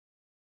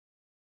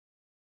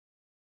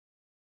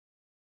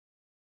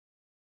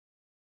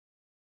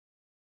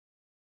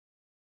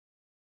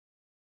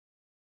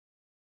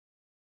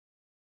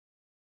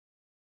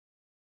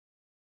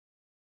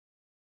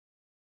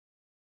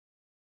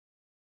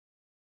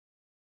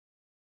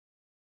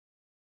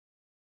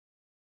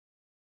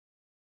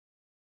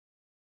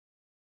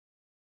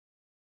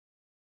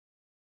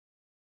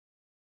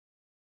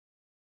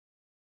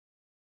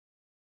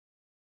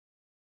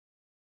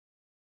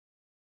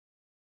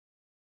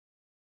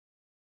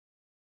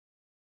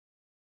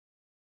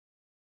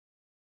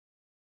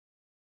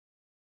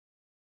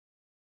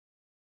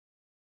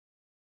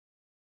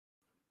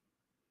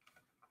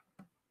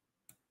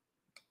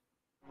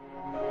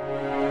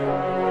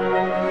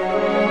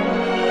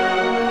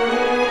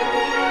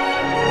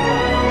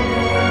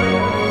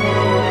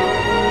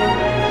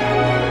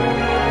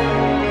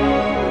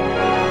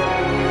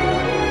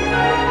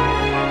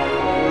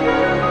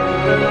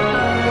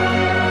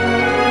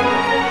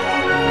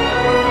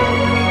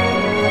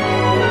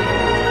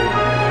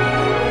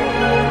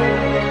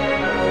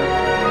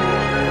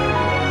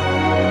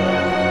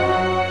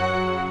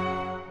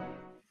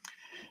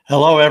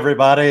Hello,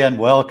 everybody, and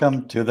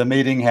welcome to the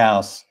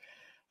Meetinghouse.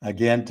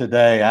 Again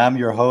today, I'm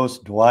your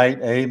host, Dwight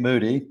A.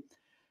 Moody,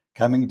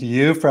 coming to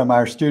you from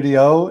our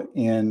studio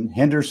in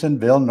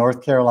Hendersonville,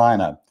 North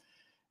Carolina.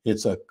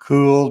 It's a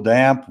cool,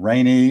 damp,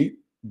 rainy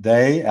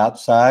day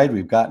outside.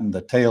 We've gotten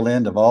the tail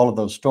end of all of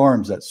those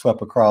storms that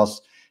swept across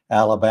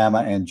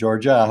Alabama and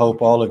Georgia. I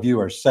hope all of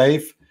you are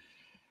safe,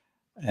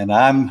 and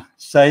I'm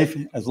safe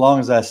as long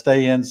as I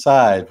stay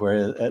inside,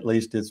 where at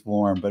least it's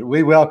warm. But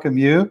we welcome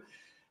you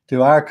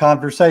to our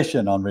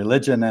conversation on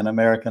religion and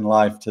American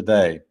life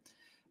today.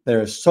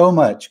 There is so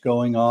much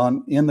going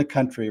on in the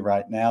country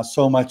right now,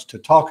 so much to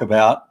talk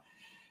about,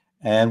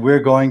 and we're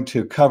going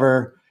to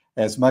cover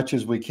as much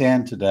as we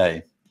can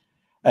today.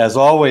 As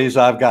always,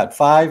 I've got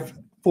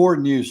four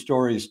news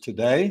stories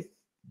today.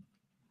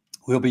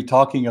 We'll be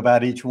talking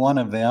about each one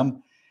of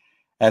them.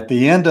 At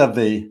the end of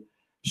the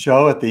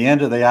show, at the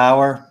end of the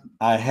hour,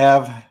 I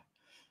have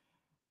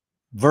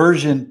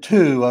version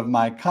 2 of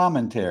my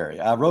commentary.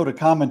 I wrote a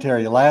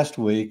commentary last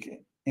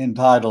week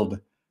entitled,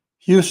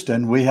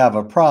 Houston, We Have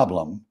a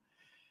Problem,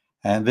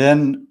 and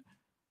then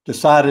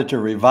decided to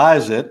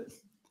revise it.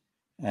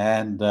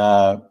 And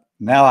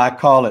now I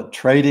call it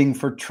Trading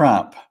for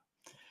Trump.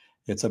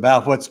 It's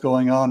about what's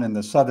going on in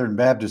the Southern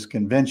Baptist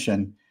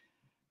Convention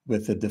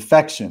with the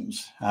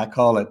defections. I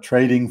call it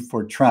Trading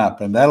for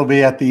Trump, and that'll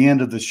be at the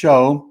end of the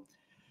show.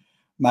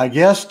 My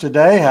guest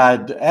today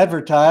I'd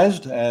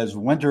advertised as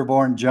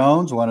Winterbourne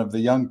Jones, one of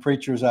the young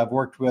preachers I've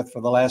worked with for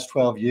the last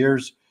 12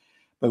 years,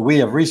 but we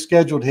have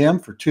rescheduled him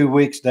for 2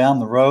 weeks down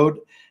the road,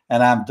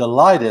 and I'm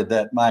delighted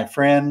that my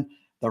friend,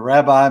 the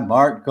Rabbi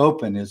Marc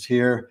Gopin, is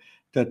here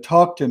to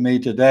talk to me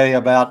today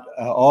about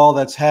all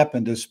that's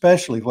happened,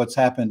 especially what's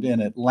happened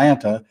in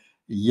Atlanta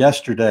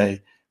yesterday.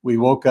 We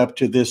woke up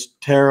to this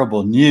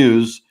terrible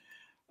news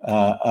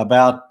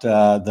about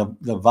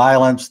the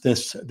violence,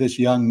 this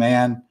young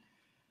man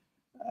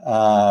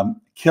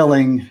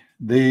killing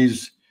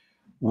these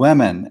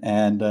women,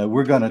 and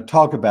we're going to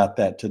talk about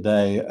that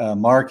today.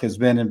 Marc has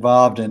been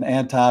involved in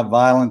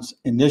anti-violence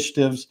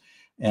initiatives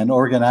and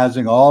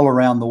organizing all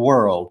around the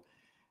world,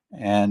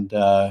 and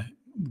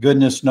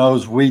goodness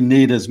knows we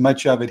need as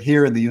much of it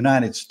here in the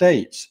United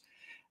States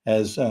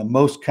as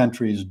most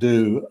countries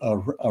do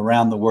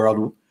around the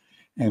world,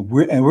 and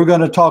we're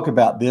going to talk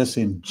about this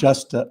in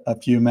just a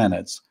few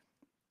minutes.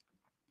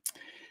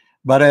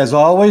 But as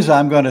always,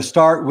 I'm going to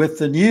start with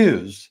the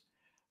news.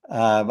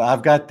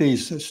 I've got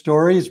these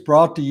stories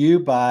brought to you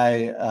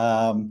by,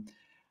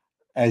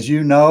 as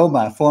you know,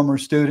 my former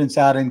students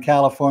out in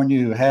California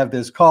who have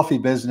this coffee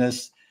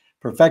business,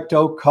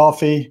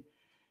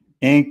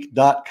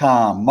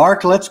 PerfectoCoffeeInc.com.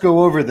 Marc, let's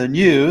go over the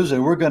news,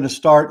 and we're going to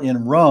start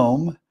in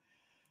Rome.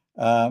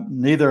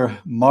 Neither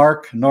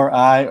Marc nor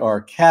I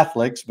are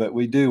Catholics, but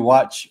we do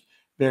watch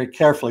very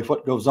carefully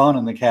what goes on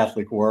in the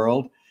Catholic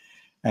world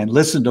and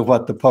listen to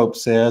what the Pope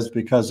says,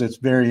 because it's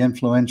very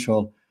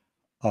influential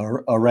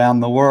around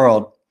the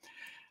world.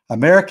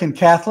 American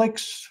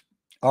Catholics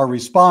are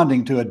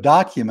responding to a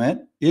document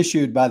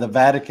issued by the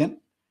Vatican,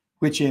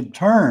 which in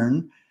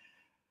turn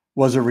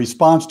was a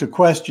response to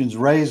questions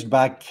raised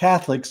by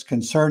Catholics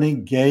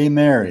concerning gay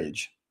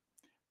marriage.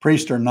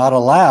 Priests are not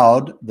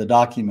allowed, the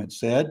document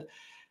said,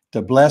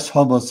 to bless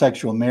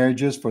homosexual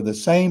marriages for the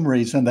same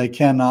reason they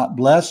cannot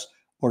bless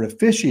or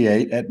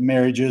officiate at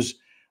marriages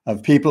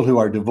of people who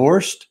are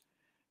divorced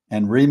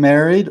and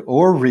remarried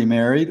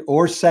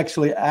or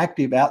sexually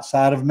active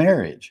outside of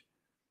marriage.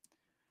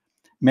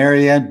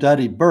 Marianne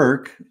Duddy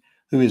Burke,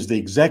 who is the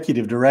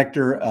executive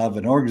director of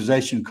an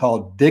organization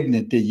called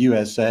Dignity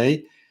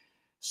USA,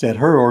 said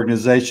her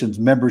organization's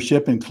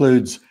membership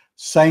includes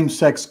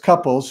same-sex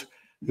couples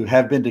who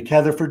have been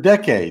together for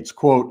decades.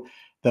 Quote,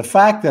 the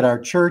fact that our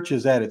church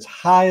is at its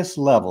highest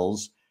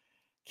levels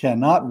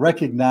cannot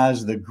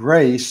recognize the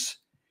grace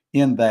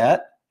in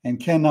that and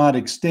cannot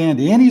extend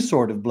any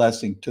sort of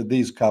blessing to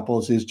these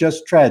couples is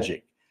just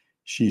tragic,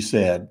 she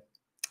said.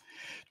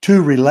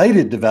 Two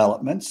related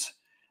developments: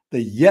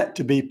 the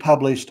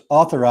yet-to-be-published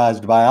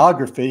authorized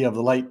biography of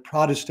the late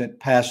Protestant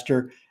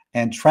pastor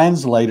and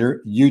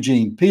translator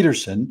Eugene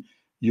Peterson.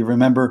 You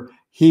remember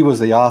he was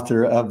the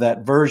author of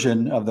that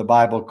version of the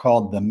Bible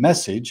called The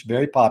Message,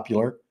 very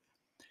popular.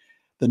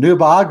 The new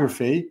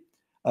biography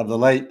of the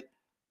late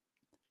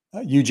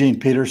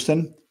Eugene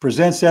Peterson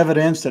presents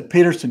evidence that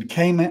Peterson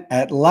came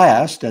at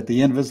last, at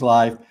the end of his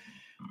life,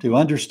 to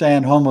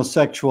understand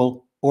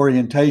homosexual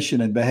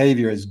orientation and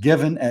behavior as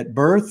given at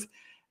birth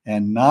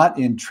and not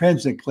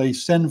intrinsically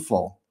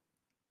sinful.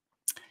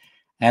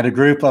 And a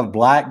group of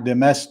black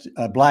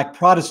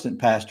Protestant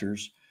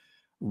pastors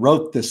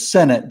wrote the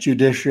Senate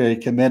Judiciary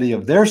Committee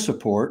of their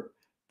support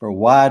for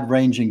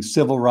wide-ranging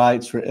civil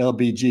rights for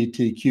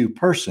LGBTQ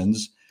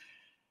persons,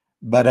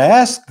 but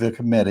asked the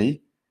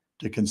committee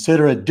to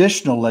consider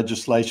additional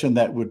legislation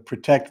that would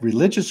protect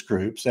religious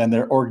groups and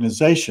their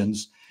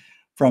organizations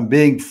from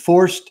being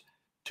forced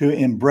to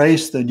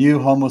embrace the new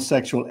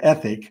homosexual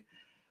ethic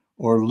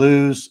or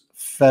lose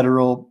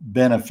federal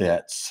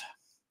benefits.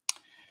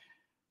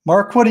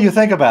 Mark, what do you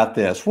think about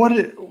this? What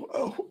is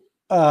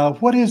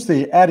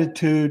the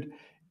attitude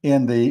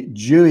in the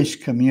Jewish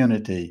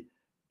community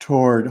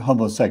toward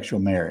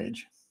homosexual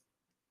marriage?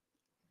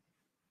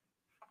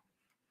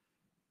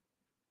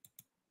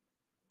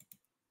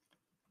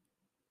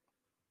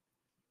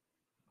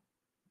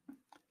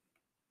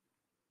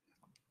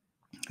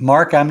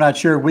 Mark, I'm not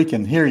sure we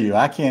can hear you.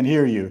 I can't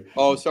hear you.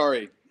 Oh,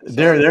 sorry.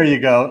 There you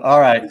go. All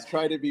right. Let's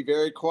try to be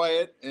very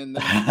quiet and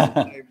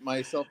then put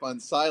myself on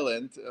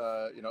silent.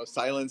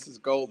 Silence is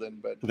golden,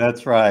 but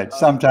that's right.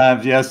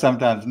 Sometimes yes,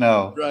 sometimes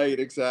no. Right,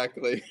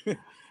 exactly.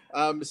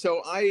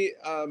 So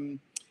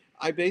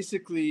I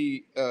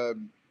basically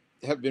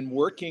have been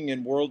working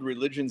in world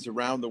religions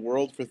around the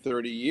world for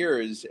 30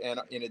 years, and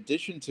in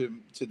addition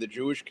to the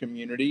Jewish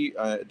community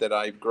that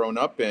I've grown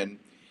up in.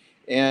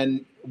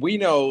 And we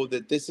know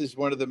that this is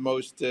one of the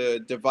most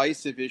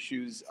divisive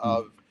issues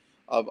of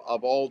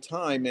all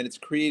time, and it's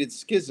created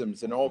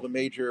schisms in all the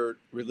major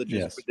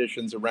religious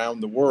traditions around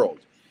the world.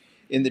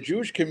 In the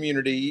Jewish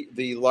community,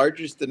 the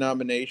largest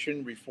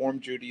denomination, Reform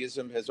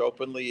Judaism, has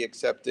openly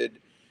accepted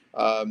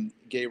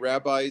gay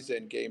rabbis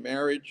and gay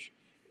marriage,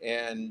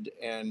 and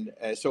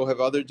so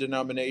have other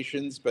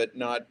denominations, but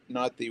not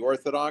the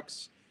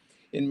Orthodox.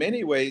 In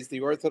many ways, the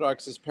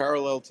Orthodox is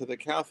parallel to the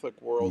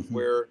Catholic world,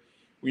 where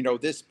we know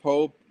this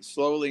Pope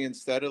slowly and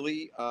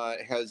steadily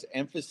has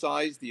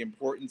emphasized the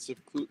importance of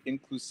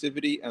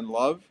inclusivity and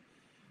love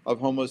of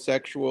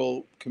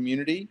homosexual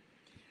community.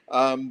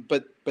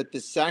 But the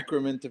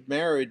sacrament of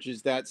marriage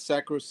is that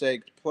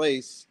sacrosanct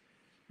place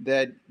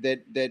that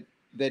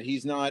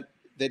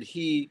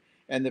he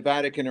and the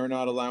Vatican are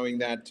not allowing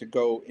that to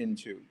go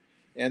into.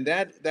 And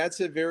that's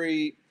a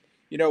very,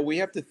 we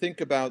have to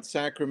think about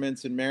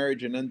sacraments and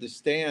marriage and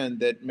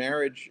understand that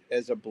marriage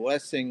as a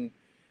blessing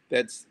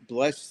that's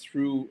blessed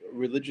through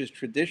religious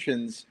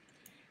traditions.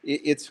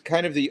 It's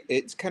kind of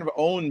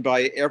owned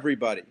by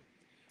everybody.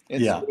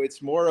 And so it's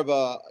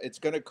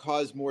going to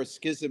cause more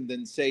schism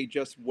than, say,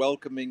 just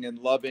welcoming and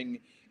loving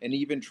and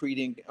even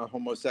treating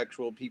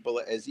homosexual people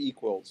as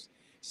equals.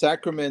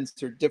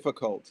 Sacraments are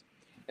difficult,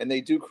 and they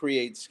do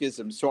create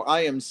schisms. So I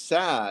am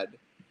sad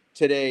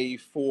today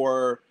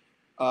for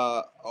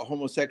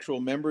homosexual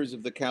members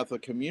of the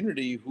Catholic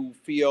community who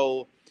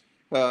feel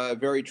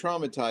very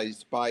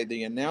traumatized by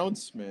the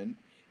announcement.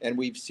 And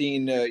we've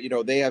seen,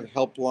 they have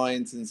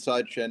helplines and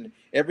such. And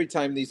every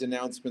time these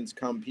announcements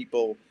come,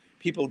 people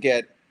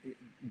get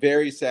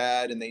very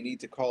sad, and they need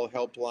to call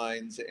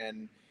helplines.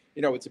 And,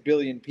 it's 1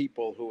 billion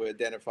people who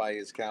identify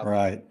as Catholic.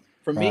 Right.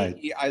 For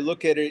me, I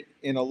look at it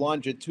in a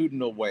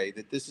longitudinal way,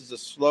 that this is a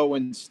slow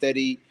and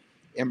steady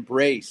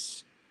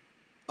embrace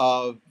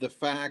of the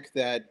fact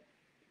that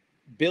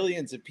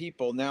billions of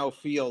people now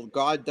feel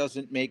God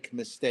doesn't make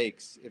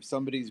mistakes. If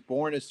somebody's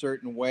born a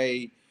certain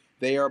way,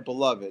 they are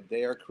beloved.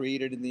 They are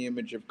created in the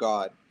image of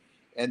God.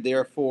 And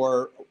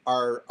therefore,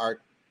 our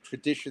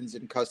traditions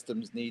and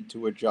customs need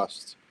to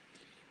adjust.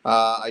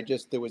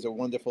 There was a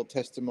wonderful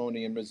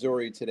testimony in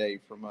Missouri today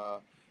from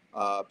a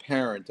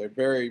parent, a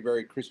very,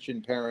 very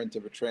Christian parent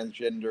of a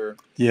transgender.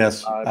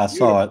 Yes, I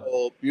saw it.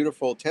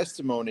 Beautiful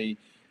testimony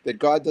that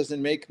God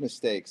doesn't make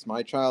mistakes.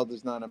 My child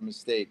is not a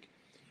mistake.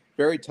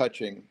 Very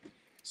touching.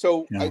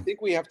 So I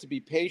think we have to be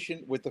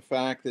patient with the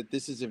fact that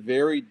this is a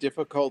very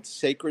difficult,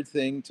 sacred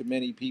thing to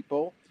many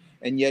people,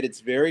 and yet it's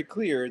very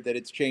clear that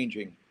it's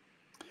changing,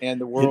 and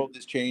the world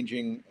is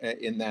changing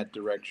in that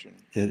direction.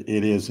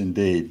 It is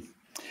indeed.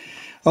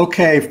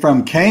 Okay,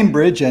 from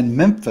Cambridge and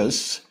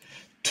Memphis,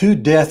 2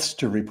 deaths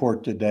to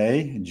report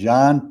today.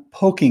 John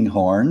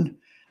Polkinghorne,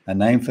 a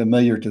name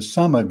familiar to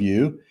some of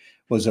you,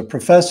 was a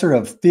professor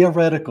of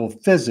theoretical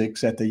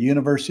physics at the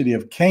University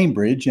of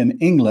Cambridge in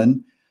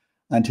England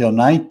until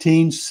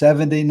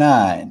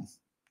 1979,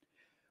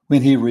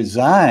 when he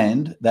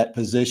resigned that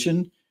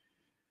position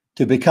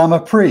to become a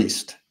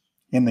priest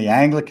in the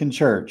Anglican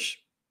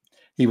Church.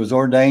 He was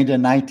ordained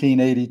in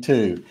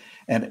 1982.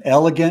 An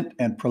elegant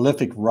and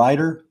prolific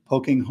writer,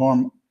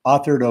 Polkinghorne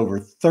authored over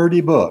 30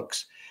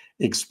 books,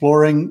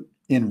 exploring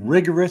in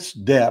rigorous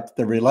depth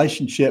the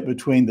relationship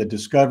between the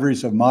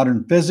discoveries of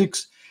modern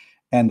physics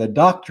and the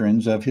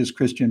doctrines of his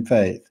Christian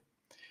faith.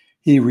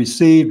 He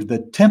received the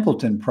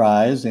Templeton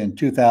Prize in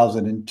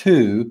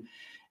 2002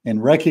 in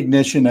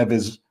recognition of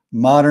his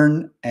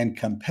modern and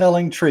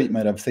compelling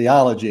treatment of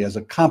theology as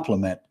a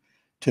complement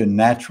to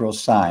natural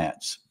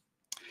science.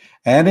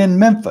 And in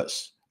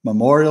Memphis,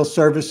 memorial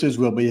services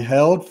will be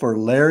held for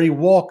Larry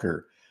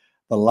Walker,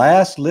 the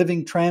last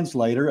living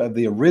translator of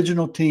the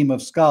original team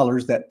of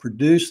scholars that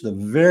produced the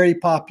very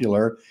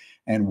popular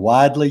and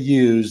widely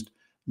used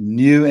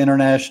New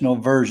International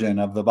Version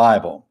of the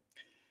Bible.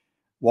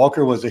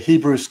 Walker was a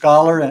Hebrew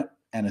scholar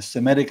and a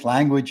Semitic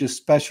languages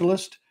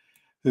specialist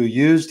who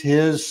used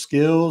his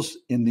skills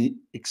in the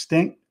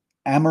extinct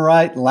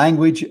Amorite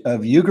language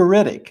of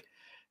Ugaritic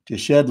to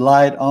shed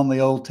light on the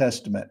Old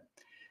Testament.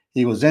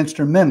 He was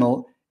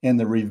instrumental in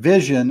the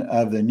revision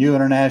of the New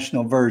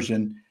International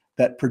Version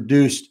that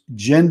produced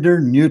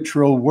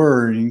gender-neutral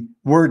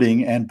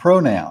wording and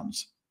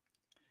pronouns.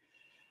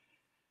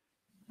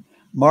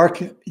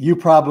 Mark, you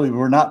probably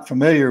were not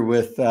familiar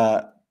with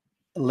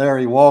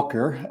Larry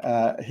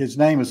Walker. His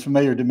name is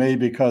familiar to me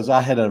because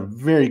I had a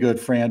very good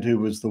friend who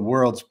was the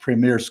world's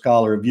premier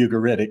scholar of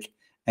Ugaritic,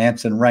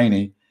 Anson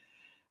Rainey.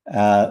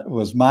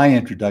 Was my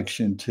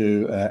introduction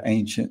to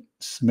ancient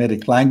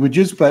Semitic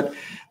languages. But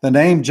the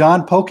name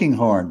John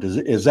Polkinghorne,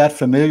 is that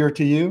familiar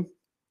to you?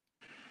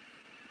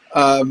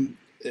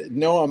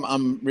 No,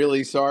 I'm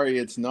really sorry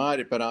it's not,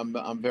 but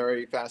I'm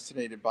very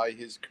fascinated by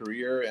his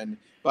career. And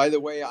by the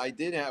way, I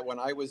did have, when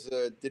I was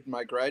did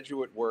my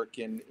graduate work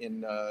in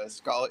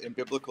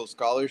biblical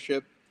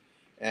scholarship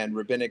and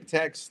rabbinic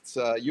texts,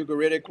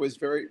 Ugaritic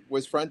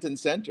was front and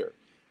center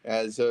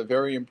as a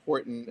very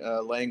important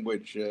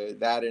language,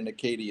 that and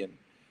Akkadian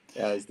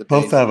as the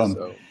Both basis. of them.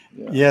 So,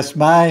 yeah. Yes,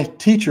 my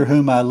teacher,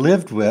 whom I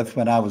lived with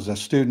when I was a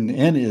student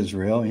in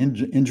Israel,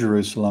 in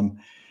Jerusalem,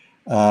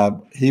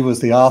 he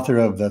was the author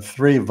of the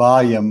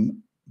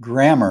 3-volume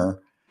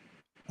grammar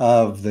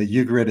of the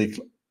Ugaritic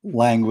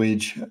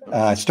language.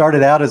 I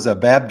started out as a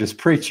Baptist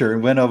preacher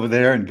and went over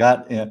there and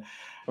got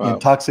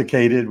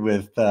intoxicated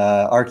with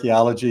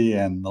archaeology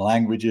and the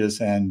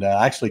languages, and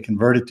actually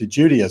converted to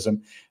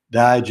Judaism.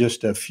 Died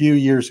just a few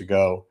years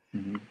ago.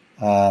 Mm-hmm.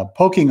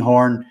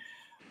 Polkinghorne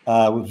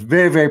was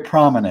very, very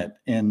prominent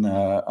in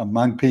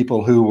among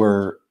people who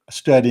were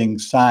studying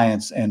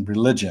science and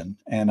religion.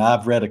 And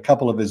I've read a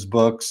couple of his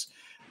books,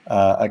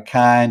 a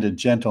kind and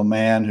gentle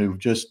man who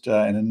just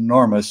an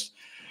enormous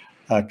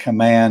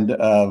command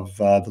of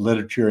the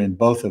literature in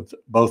both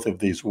of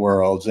these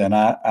worlds. And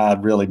I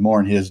really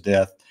mourn his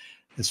death,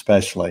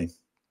 especially.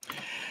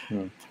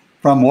 Hmm.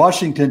 From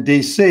Washington,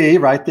 D.C.,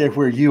 right there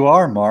where you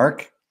are,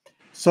 Mark,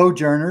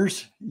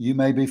 Sojourners, you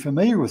may be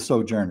familiar with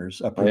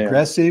Sojourners, a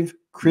progressive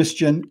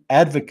Christian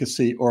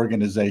advocacy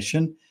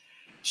organization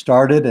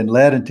started and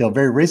led until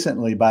very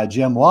recently by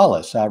Jim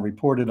Wallace. I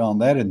reported on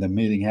that in the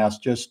Meetinghouse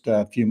just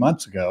a few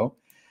months ago.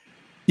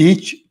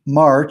 Each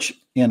March,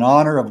 in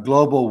honor of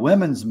Global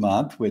Women's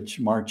Month, which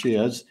March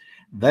is,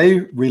 they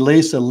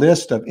release a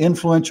list of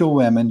influential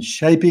women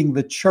shaping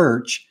the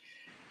church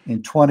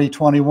in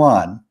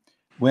 2021.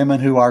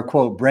 Women who are,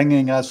 quote,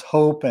 bringing us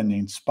hope and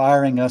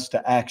inspiring us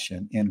to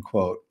action, end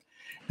quote.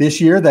 This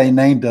year, they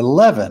named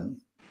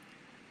 11,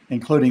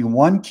 including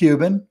 1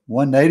 Cuban,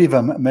 1 Native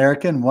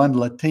American, 1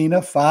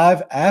 Latina,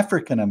 5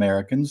 African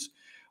Americans,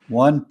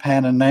 1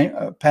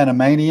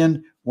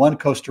 Panamanian, 1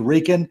 Costa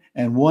Rican,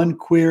 and 1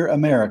 queer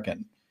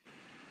American.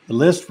 The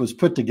list was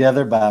put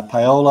together by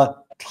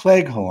Paola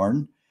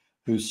Cleghorn,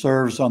 who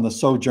serves on the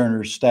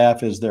Sojourners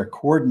staff as their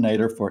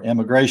coordinator for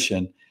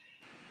immigration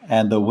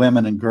and the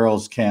Women and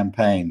Girls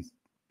campaign.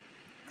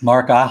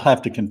 Mark, I'll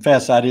have to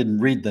confess I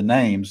didn't read the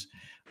names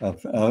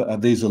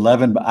of these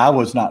 11, but I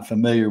was not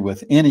familiar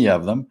with any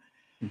of them.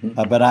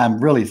 Mm-hmm. But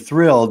I'm really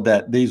thrilled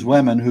that these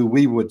women, who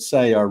we would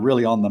say are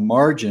really on the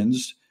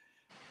margins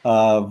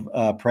of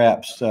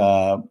perhaps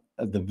the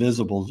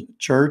visible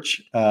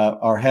church,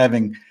 are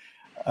having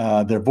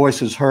their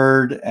voices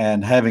heard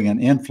and having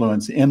an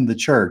influence in the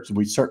church.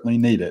 We certainly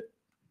need it.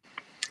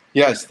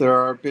 Yes, there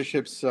are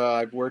bishops.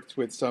 I've worked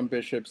with some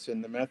bishops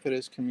in the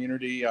Methodist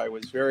community. I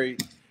was very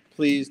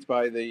pleased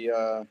by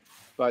the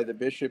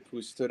bishop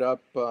who stood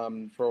up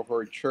for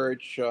her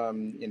church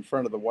in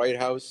front of the White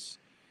House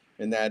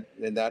in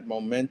that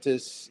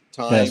momentous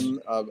time.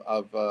 Yes.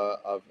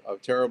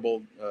 of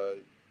terrible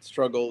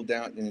struggle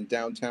in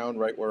downtown,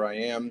 right where I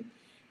am,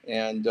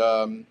 and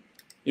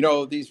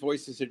these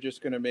voices are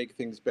just going to make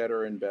things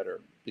better and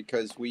better,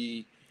 because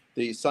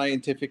the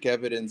scientific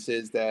evidence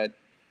is that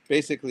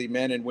basically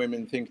men and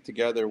women think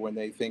together when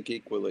they think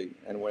equally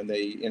and when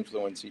they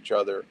influence each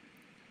other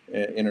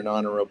in an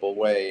honorable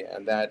way,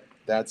 and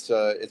that's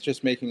it's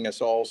just making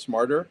us all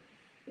smarter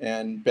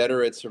and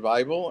better at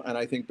survival, and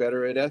I think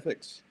better at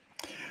ethics.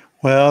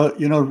 Well,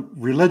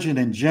 religion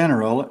in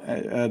general,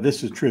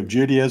 this is true of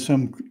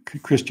Judaism,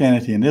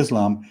 Christianity, and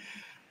Islam,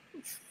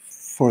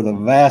 for the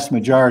vast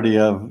majority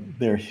of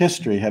their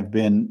history have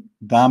been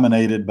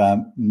dominated by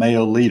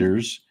male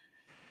leaders,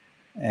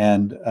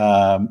 and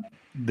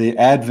the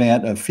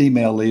advent of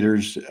female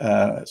leaders,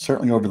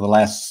 certainly over the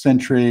last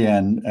century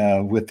and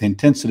with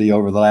intensity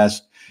over the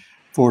last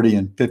 40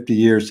 and 50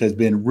 years, has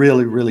been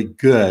really, really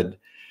good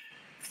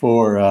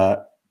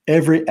for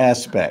every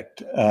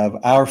aspect of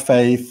our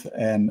faith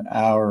and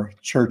our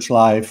church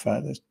life,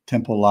 the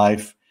temple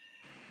life,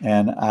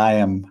 and I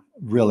am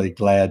really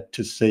glad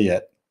to see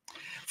it.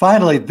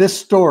 Finally, this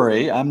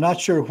story, I'm not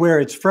sure where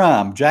it's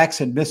from.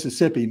 Jackson,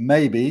 Mississippi,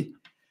 maybe.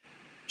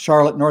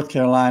 Charlotte, North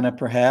Carolina,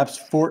 perhaps.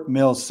 Fort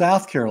Mill,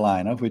 South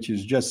Carolina, which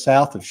is just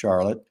south of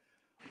Charlotte.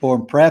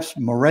 Or perhaps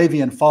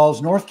Moravian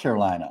Falls, North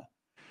Carolina.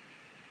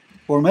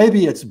 Or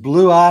maybe it's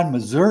Blue Eye,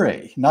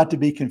 Missouri, not to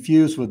be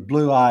confused with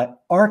Blue Eye,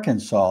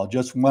 Arkansas,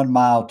 just 1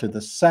 mile to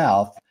the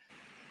south,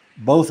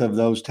 both of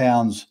those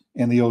towns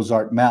in the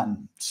Ozark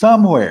Mountain.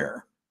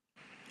 Somewhere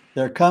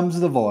there comes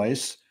the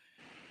voice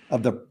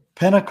of the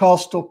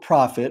Pentecostal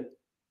prophet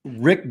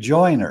Rick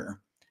Joyner,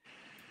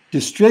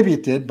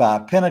 distributed by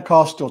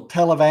Pentecostal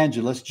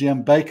televangelist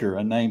Jim Baker,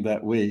 a name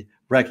that we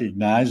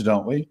recognize,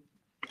 don't we?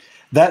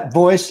 That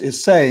voice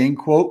is saying,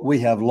 quote, "We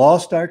have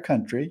lost our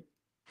country."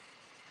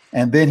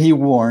 And then he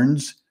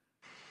warns,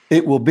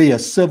 it will be a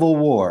civil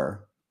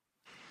war.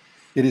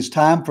 It is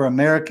time for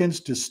Americans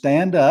to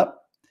stand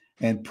up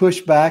and push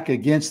back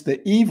against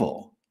the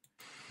evil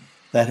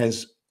that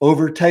has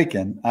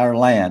overtaken our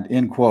land,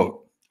 end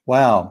quote.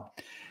 Wow.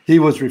 He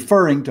was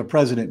referring to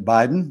President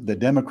Biden, the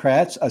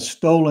Democrats, a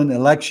stolen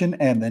election,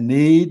 and the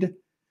need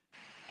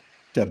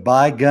to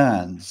buy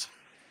guns.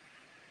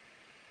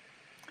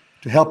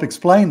 To help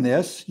explain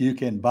this, you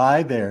can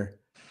buy their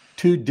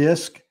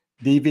 2-disc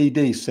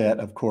DVD set,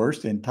 of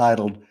course,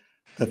 entitled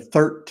The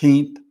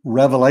 13th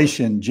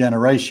Revelation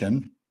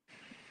Generation.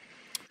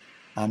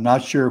 I'm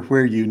not sure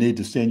where you need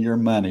to send your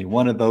money,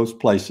 one of those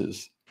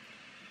places.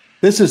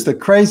 This is the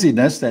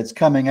craziness that's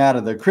coming out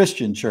of the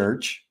Christian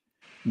church,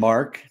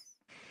 Mark.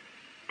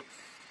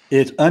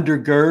 It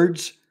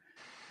undergirds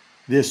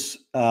this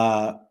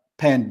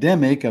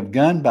pandemic of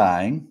gun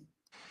buying.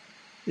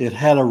 It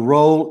had a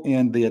role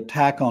in the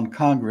attack on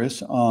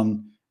Congress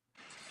on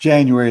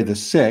January the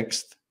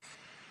 6th.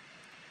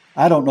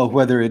 I don't know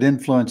whether it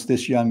influenced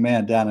this young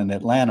man down in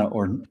Atlanta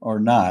or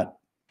not,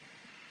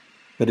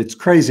 but it's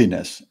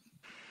craziness.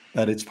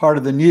 But it's part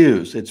of the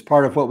news. It's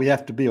part of what we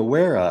have to be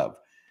aware of.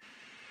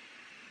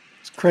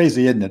 It's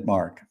crazy, isn't it,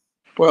 Mark?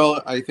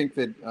 Well, I think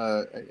that,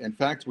 in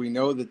fact, we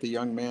know that the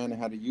young man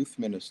had a youth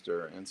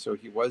minister, and so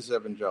he was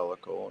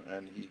evangelical,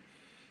 and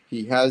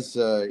he has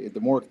the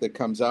more that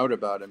comes out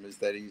about him is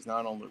that he's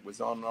not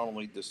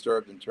only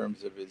disturbed in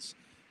terms of his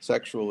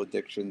sexual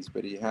addictions,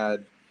 but he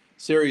had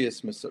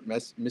serious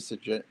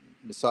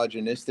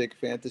misogynistic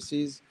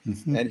fantasies,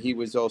 and he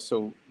was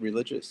also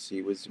religious.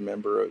 He was a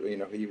member of, he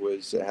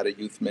had a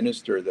youth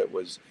minister that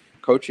was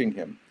coaching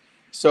him.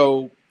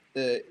 So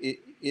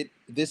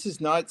this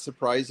is not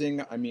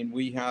surprising. I mean,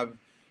 we have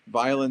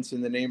violence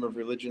in the name of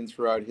religion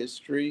throughout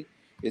history.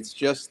 It's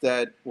just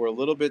that we're a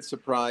little bit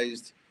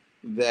surprised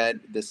that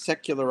the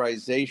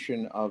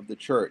secularization of the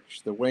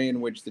church, the way in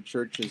which the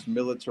church is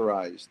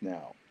militarized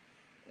now,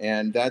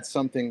 and that's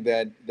something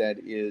that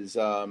is,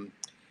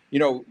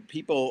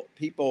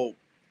 people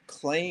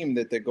claim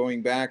that they're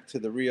going back to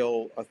the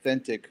real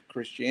authentic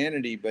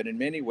Christianity, but in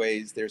many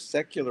ways they're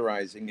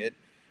secularizing it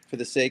for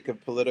the sake of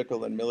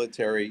political and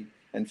military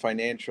and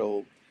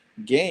financial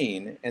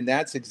gain. And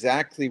that's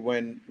exactly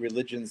when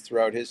religions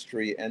throughout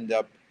history end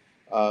up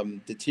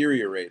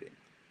deteriorating.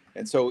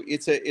 And so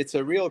it's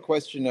a real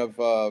question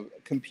of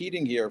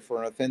competing here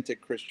for an authentic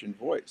Christian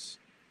voice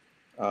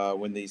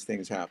when these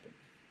things happen.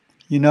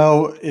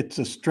 It's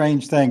a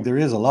strange thing. There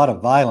is a lot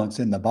of violence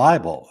in the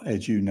Bible,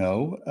 as you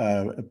know,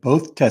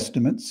 both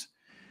testaments.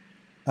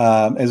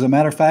 As a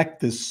matter of fact,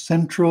 the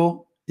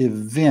central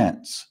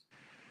events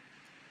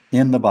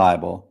in the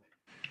Bible,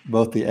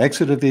 both the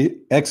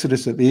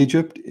Exodus of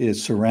Egypt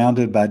is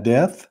surrounded by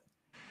death,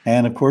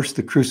 and of course,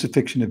 the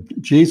crucifixion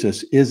of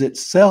Jesus is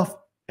itself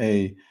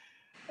a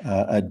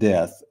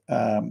death,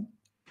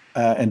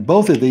 and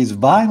both of these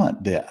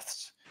violent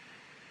deaths.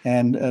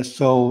 And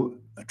so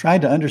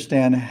trying to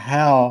understand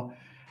how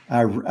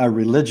our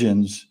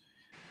religions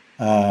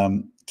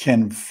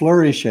can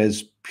flourish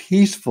as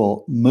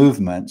peaceful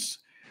movements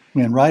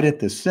when right at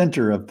the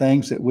center of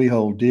things that we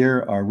hold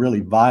dear are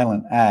really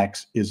violent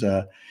acts is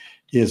a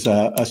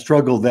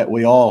struggle that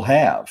we all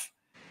have.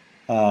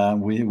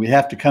 We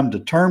have to come to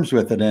terms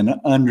with it and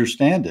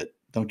understand it,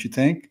 don't you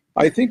think?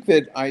 I think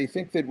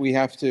that we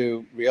have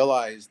to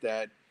realize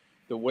that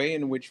the way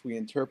in which we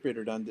interpret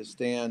and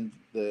understand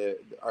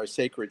our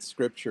sacred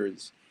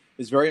scriptures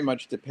is very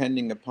much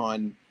depending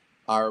upon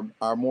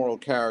our moral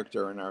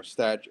character and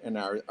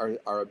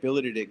our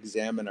ability to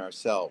examine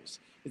ourselves.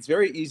 It's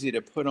very easy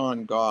to put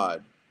on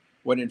God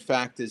what in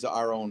fact is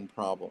our own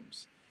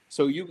problems.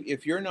 So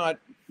if you're not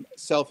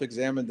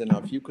self-examined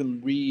enough, you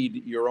can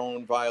read your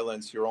own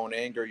violence, your own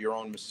anger, your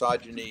own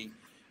misogyny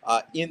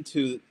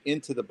into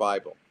the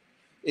Bible.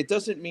 It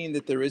doesn't mean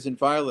that there isn't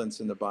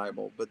violence in the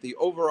Bible, but the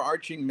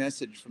overarching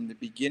message from the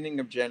beginning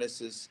of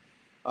Genesis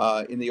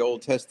in the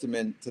Old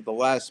Testament to the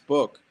last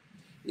book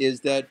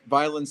is that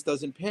violence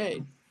doesn't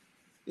pay,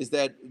 is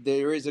that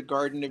there is a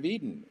Garden of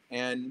Eden,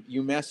 and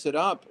you mess it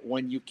up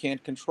when you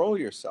can't control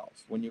yourself,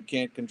 when you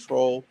can't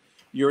control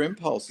your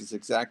impulses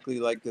exactly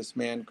like this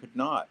man could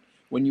not,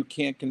 when you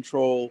can't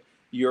control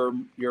your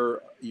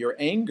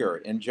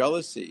anger and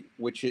jealousy,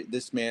 which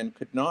this man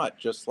could not,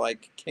 just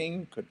like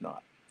Cain could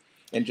not.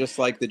 And just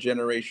like the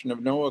generation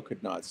of Noah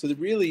could not. So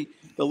the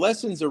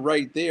lessons are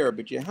right there,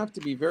 but you have to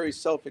be very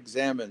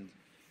self-examined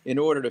in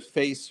order to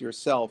face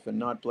yourself and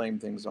not blame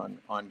things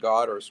on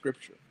God or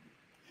Scripture.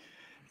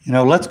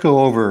 Let's go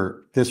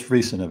over this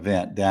recent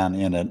event down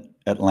in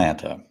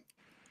Atlanta.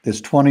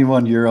 this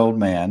 21-year-old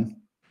man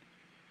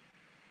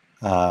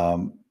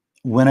um,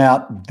 went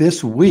out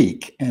this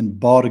week and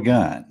bought a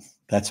gun.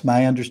 That's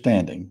my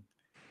understanding.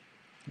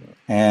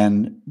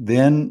 And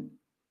then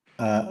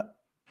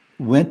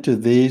went to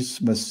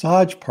these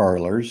massage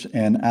parlors,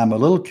 and I'm a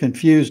little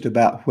confused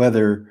about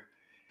whether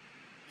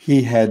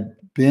he had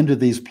been to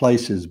these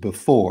places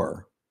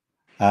before.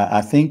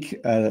 I think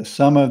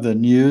some of the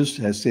news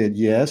has said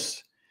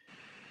yes,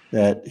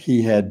 that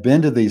he had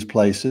been to these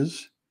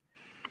places.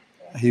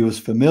 He was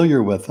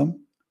familiar with them.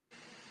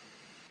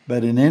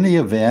 But in any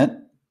event,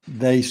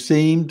 they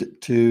seemed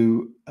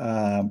to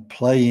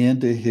play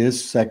into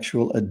his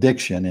sexual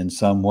addiction in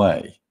some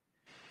way.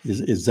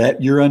 Is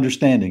that your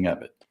understanding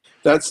of it?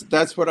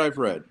 That's what I've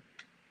read.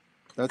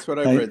 That's what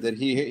I've read, that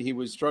he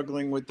was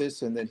struggling with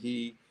this, and that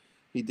he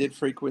did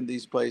frequent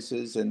these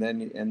places, and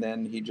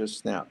then he just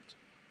snapped.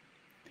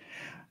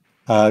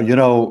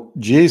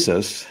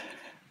 Jesus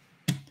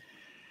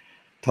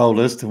told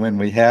us that when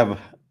we have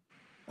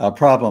a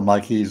problem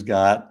like he's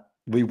got,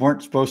 we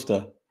weren't supposed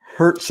to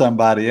hurt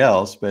somebody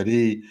else, but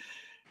he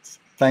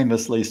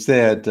famously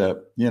said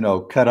to,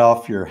 cut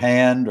off your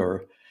hand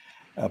or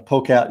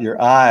poke out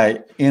your eye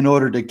in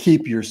order to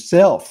keep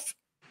yourself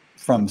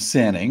from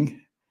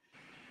sinning.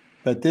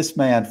 But this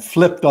man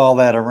flipped all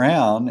that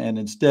around, and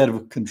instead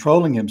of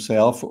controlling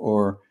himself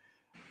or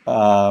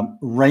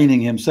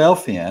reining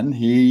himself in,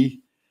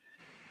 he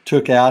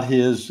took out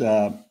his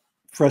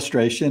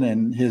frustration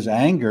and his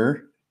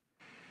anger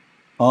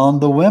on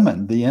the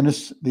women, the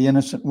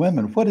innocent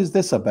women. What is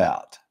this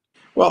about?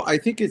 Well, I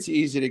think it's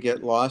easy to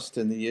get lost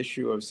in the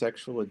issue of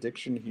sexual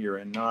addiction here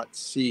and not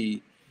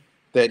see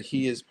that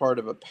he is part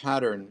of a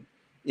pattern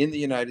in the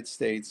United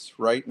States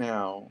right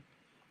now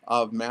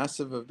of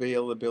massive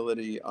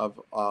availability of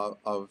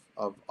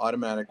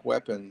automatic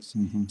weapons,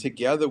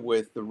 together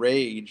with the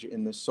rage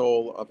in the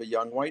soul of a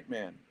young white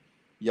man,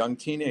 young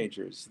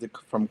teenagers,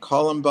 from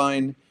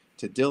Columbine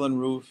to Dylan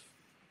Roof.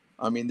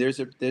 I mean, there's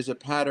a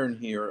pattern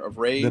here of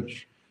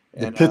rage.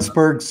 The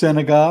Pittsburgh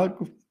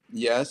synagogue.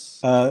 Yes.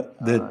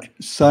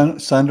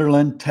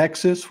 Sunderland,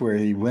 Texas, where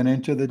he went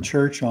into the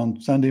church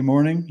on Sunday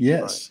morning.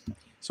 Yes. Right.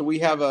 So we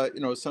have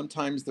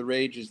sometimes the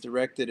rage is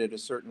directed at a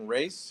certain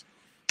race,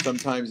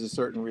 sometimes a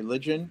certain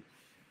religion,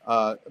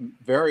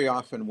 very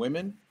often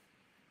women.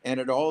 And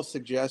it all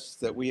suggests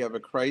that we have a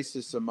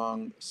crisis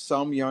among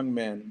some young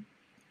men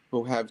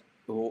who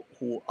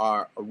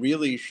are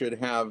really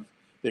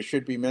there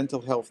should be mental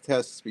health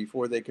tests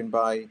before they can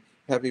buy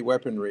heavy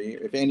weaponry,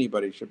 if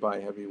anybody should buy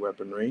heavy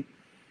weaponry.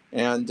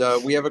 And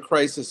we have a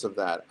crisis of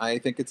that. I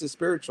think it's a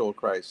spiritual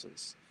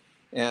crisis.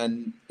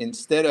 And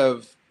instead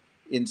of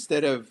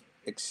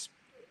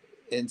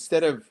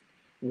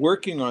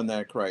working on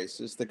that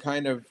crisis, the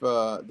kind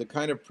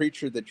of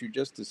preacher that you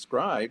just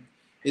described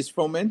is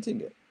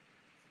fomenting it.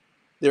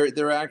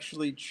 They're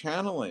actually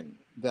channeling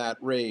that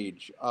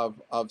rage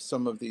of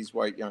some of these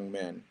white young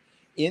men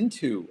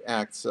into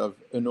acts of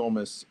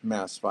enormous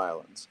mass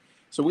violence.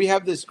 So we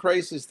have this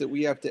crisis that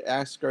we have to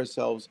ask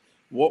ourselves,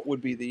 what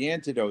would be the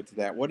antidote to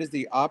that? What is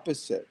the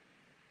opposite?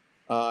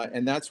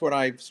 And that's what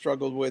I've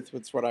struggled with.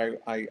 It's what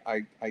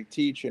I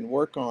teach and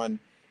work on,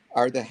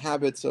 are the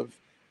habits of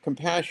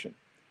compassion,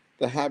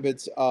 the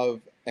habits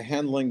of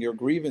handling your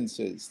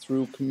grievances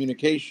through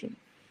communication.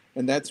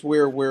 And that's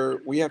where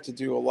we have to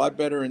do a lot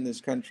better in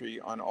this country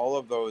on all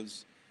of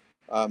those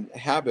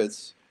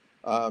habits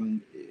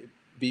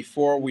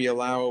before we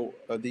allow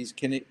these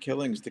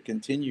killings to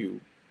continue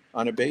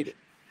unabated.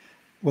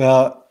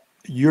 Well,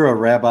 you're a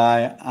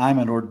rabbi, I'm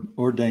an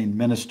ordained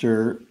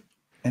minister.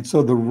 And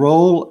so the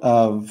role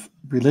of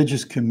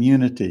religious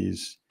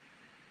communities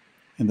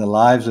in the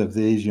lives of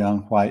these young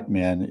white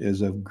men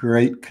is of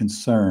great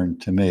concern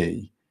to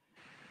me.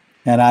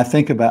 And I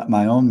think about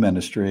my own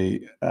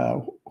ministry.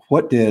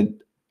 What did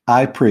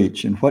I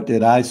preach and what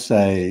did I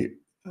say?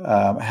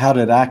 How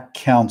did I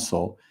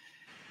counsel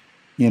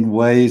in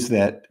ways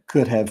that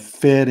could have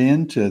fed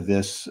into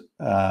this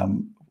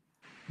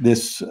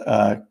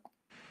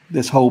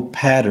whole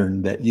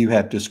pattern that you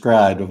have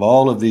described of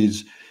all of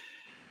these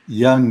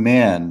young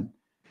men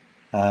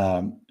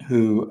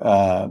who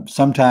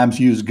sometimes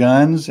use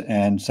guns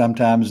and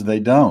sometimes they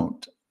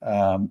don't,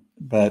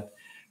 but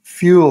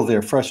fuel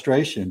their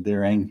frustration,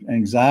 their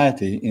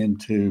anxiety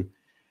into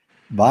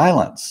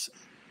violence.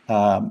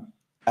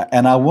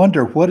 And I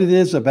wonder what it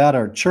is about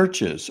our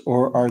churches,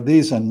 or are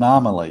these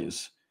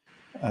anomalies?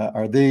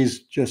 Are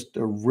these just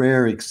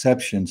rare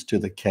exceptions to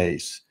the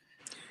case?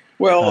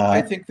 Well,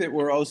 I think that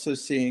we're also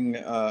seeing,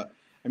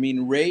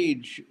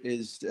 rage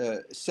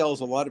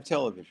sells a lot of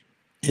television.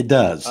 It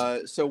does.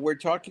 So we're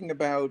talking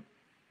about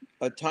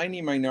a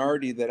tiny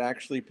minority that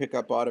actually pick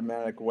up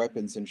automatic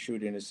weapons and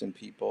shoot innocent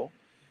people.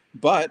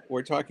 But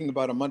we're talking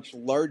about a much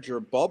larger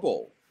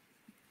bubble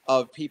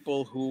of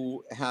people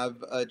who have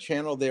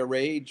channeled their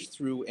rage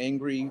through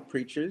angry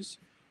preachers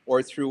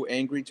or through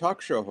angry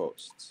talk show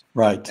hosts.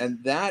 Right. And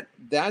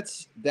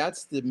that's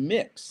the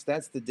mix.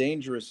 That's the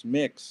dangerous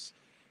mix,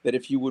 that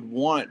if you would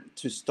want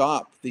to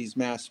stop these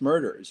mass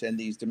murders and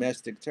these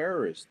domestic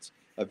terrorist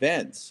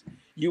events,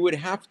 you would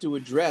have to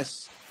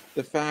address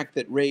the fact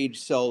that rage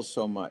sells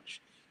so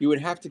much. You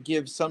would have to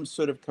give some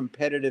sort of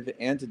competitive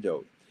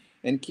antidote.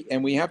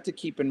 And we have to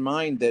keep in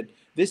mind that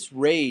this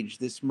rage,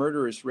 this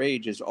murderous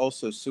rage, is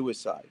also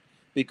suicide,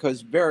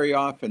 because very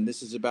often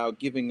this is about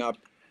giving up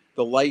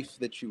the life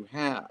that you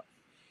have.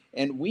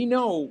 And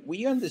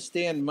we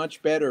understand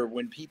much better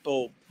when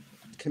people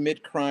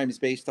commit crimes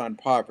based on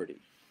poverty,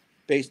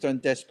 based on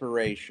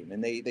desperation,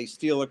 and they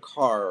steal a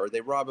car or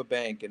they rob a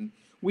bank, and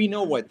we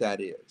know what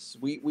that is.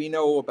 We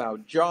know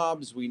about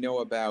jobs, we know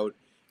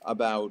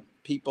about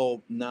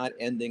people not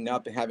ending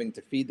up having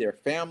to feed their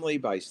family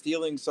by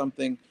stealing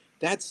something.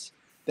 That's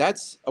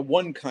a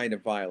one kind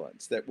of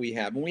violence that we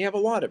have, and we have a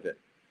lot of it,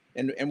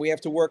 and we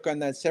have to work on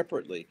that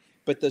separately.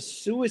 But the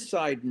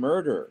suicide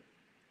murder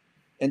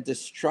and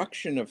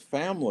destruction of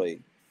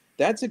family,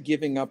 that's a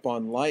giving up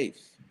on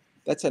life.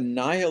 That's a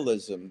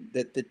nihilism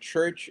that the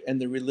church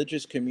and the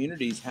religious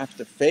communities have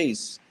to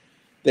face.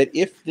 That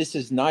if this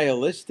is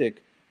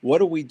nihilistic,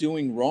 what are we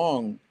doing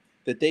wrong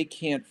that they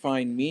can't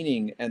find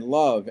meaning and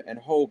love and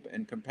hope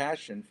and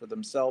compassion for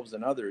themselves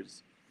and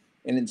others,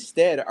 and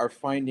instead are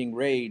finding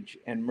rage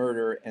and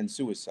murder and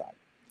suicide?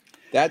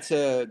 That's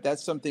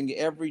something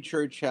every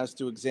church has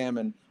to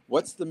examine.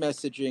 What's the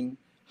messaging?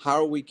 How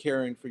are we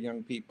caring for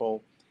young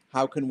people?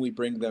 How can we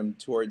bring them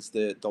towards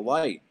the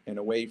light and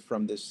away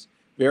from this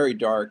very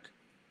dark,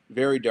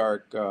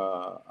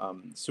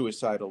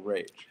 suicidal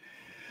rage?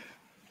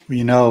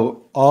 You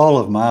know, all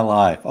of my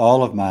life,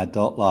 all of my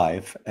adult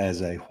life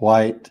as a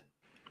white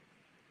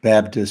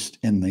Baptist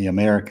in the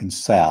American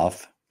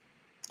South,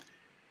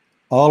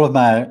 all of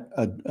my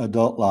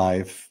adult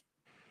life,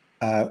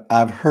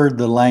 I've heard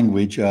the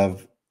language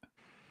of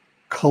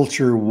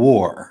culture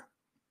war,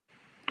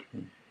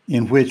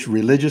 in which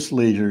religious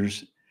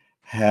leaders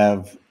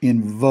have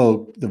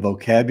invoked the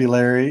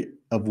vocabulary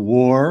of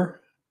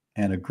war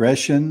and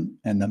aggression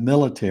and the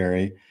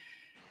military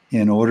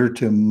in order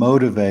to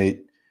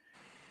motivate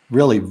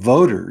really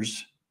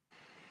voters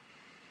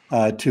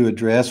to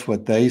address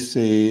what they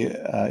see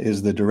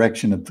is the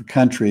direction of the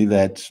country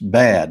that's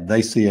bad.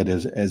 They see it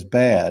as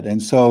bad.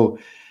 And so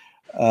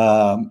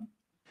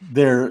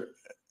they're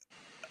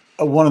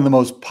one of the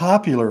most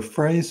popular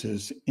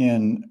phrases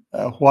in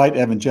white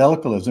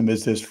evangelicalism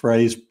is this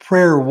phrase,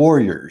 prayer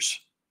warriors.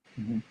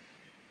 Mm-hmm.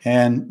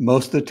 And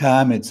most of the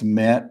time it's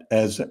meant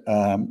as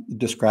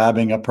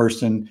describing a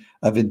person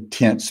of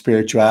intense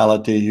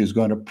spirituality who's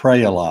going to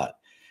pray a lot.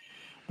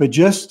 But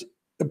just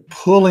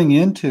pulling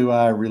into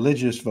our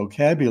religious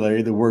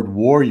vocabulary the word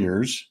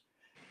warriors,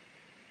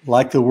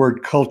 like the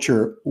word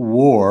culture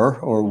war,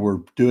 or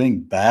we're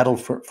doing battle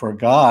for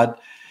God,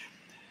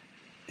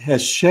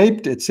 has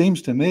shaped, it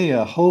seems to me,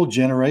 a whole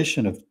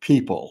generation of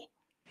people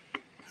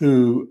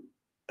who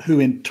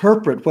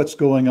interpret what's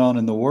going on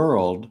in the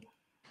world,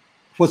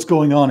 what's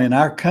going on in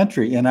our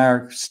country, in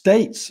our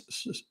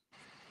states,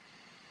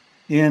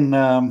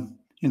 in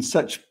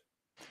such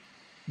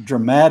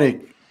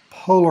dramatic,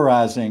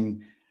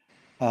 polarizing,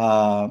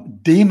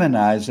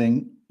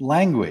 demonizing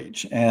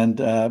language.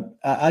 And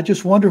I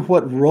just wonder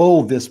what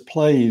role this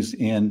plays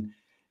in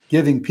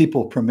giving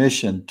people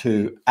permission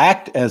to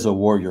act as a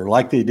warrior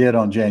like they did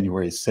on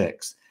January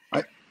 6th.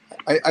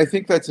 I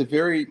think that's a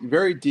very,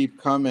 very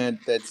deep comment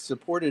that's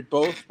supported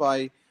both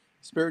by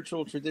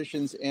spiritual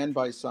traditions and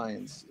by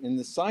science. In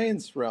the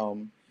science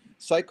realm,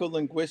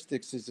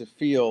 psycholinguistics is a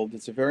field,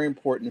 it's a very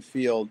important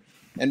field.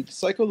 And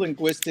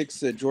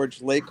psycholinguistics, George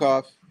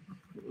Lakoff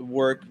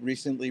work,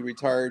 recently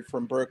retired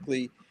from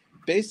Berkeley,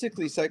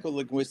 basically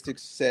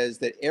psycholinguistics says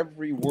that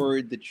every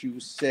word that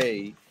you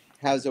say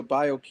has a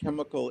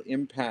biochemical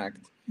impact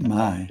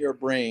on your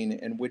brain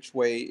and which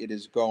way it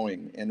is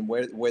going, and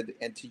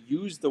and to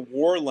use the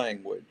war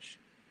language.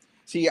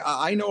 See,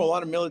 I know a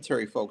lot of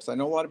military folks. I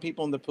know a lot of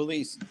people in the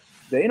police.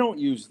 They don't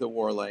use the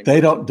war language.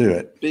 They don't do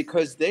it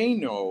because they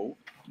know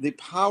the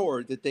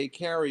power that they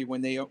carry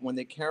when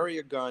they carry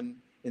a gun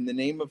in the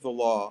name of the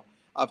law,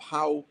 of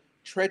how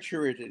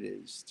treacherous it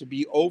is to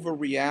be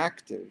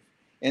overreactive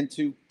and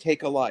to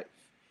take a life.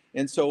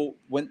 And so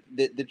when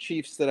the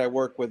chiefs that I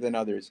work with and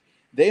others,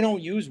 they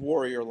don't use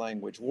warrior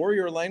language.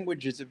 Warrior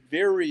language is a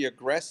very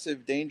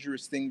aggressive,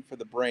 dangerous thing for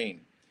the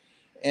brain.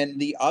 And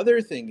the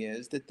other thing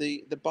is that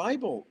the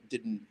Bible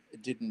didn't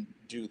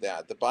do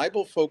that. The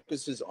Bible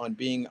focuses on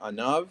being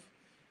anav.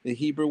 The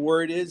Hebrew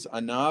word is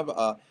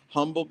anav,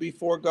 humble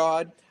before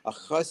God. A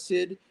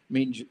chassid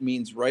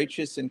means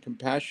righteous and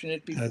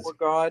compassionate before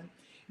God.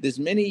 There's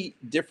many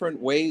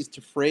different ways to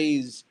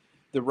phrase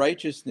the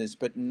righteousness,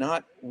 but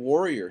not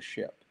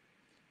warriorship.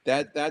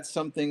 That's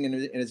something,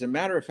 and as a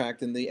matter of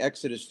fact, in the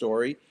Exodus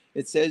story,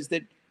 it says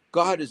that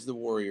God is the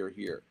warrior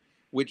here,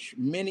 which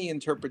many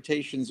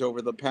interpretations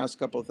over the past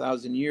couple of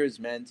thousand years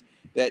meant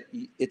that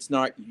it's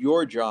not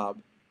your job,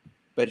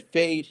 but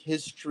fate,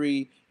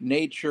 history,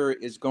 nature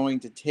is going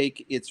to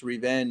take its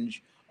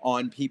revenge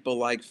on people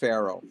like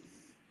Pharaoh,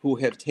 who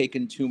have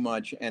taken too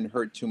much and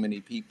hurt too many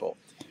people.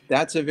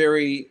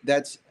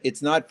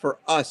 It's not for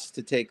us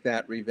to take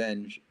that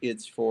revenge.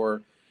 It's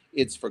for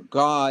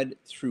God,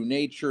 through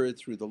nature,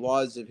 through the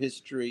laws of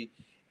history.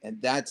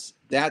 And that's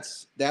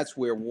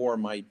where war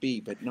might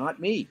be, but not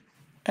me.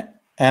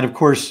 And of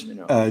course, You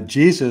know,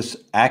 Jesus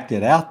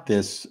acted out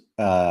this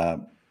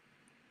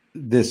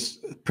this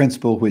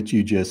principle which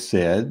you just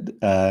said,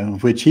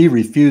 which he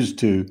refused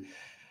to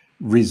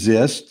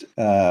resist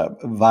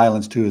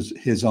violence to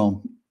his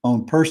own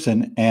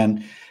person.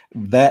 And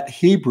that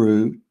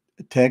Hebrew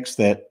text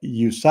that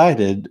you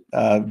cited,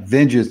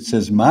 vengeance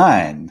is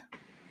mine,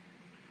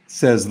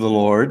 says the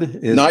Lord,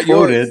 is not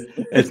yours.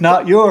 quoted. It's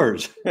not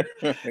yours.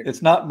 Right.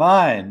 It's not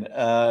mine.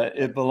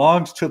 It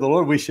belongs to the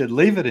Lord. We should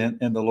leave it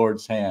in the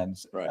Lord's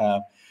hands.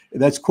 Right.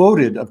 That's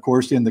quoted, of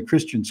course, in the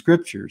Christian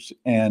scriptures,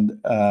 and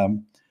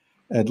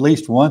at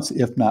least once,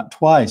 if not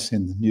twice,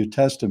 in the New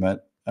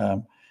Testament.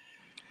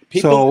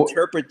 People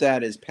interpret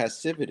that as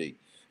passivity,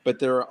 but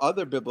there are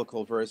other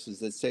biblical verses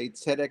that say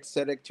tzedek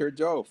tzedek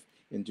tirdof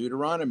in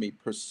Deuteronomy,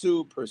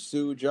 pursue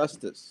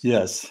justice.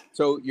 Yes.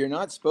 So you're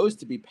not supposed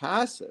to be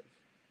passive,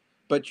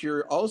 but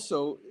you're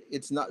also,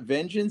 it's not,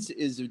 vengeance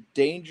is a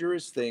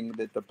dangerous thing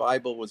that the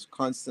Bible was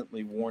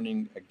constantly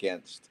warning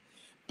against.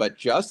 But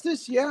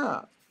justice,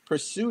 yeah,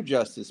 pursue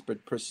justice,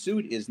 but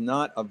pursuit is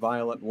not a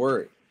violent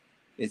word.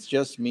 It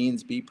just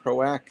means be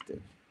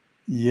proactive.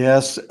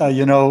 Yes.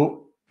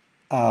 One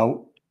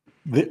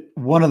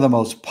of the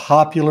most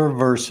popular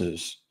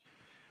verses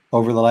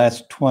over the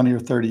last 20 or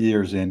 30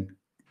 years in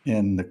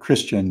the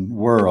Christian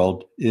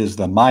world is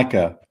the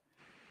Micah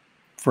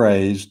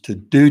phrase, to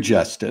do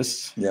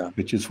justice,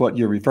 which is what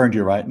you're referring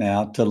to right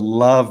now, to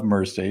love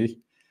mercy,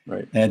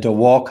 right, and to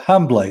walk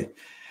humbly.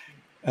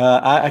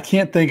 I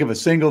can't think of a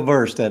single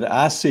verse that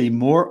I see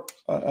more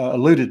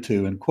alluded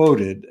to and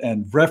quoted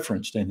and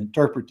referenced and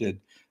interpreted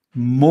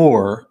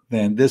more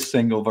than this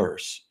single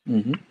verse.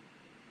 Mm-hmm.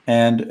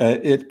 And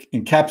it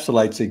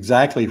encapsulates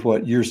exactly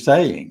what you're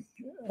saying.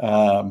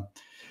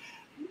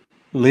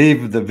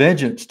 Leave the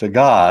vengeance to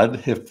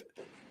God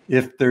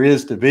if there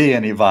is to be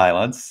any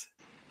violence,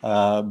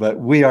 but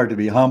we are to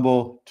be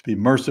humble, to be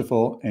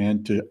merciful,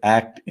 and to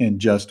act in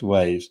just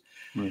ways.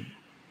 Right.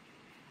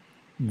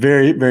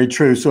 Very, very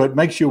true. So it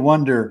makes you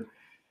wonder,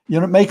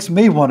 it makes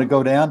me want to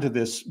go down to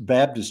this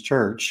Baptist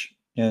church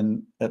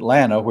in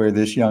Atlanta where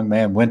this young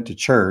man went to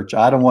church.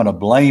 I don't want to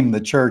blame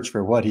the church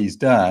for what he's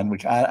done,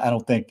 which I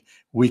don't think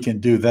we can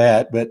do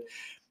that, but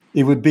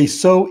it would be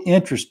so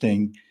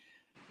interesting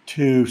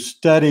to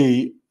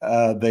study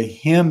the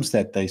hymns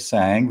that they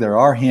sang. There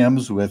are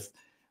hymns with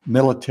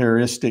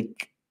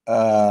militaristic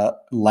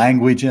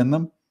language in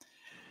them.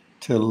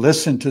 To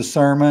listen to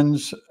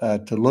sermons,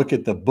 to look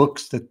at the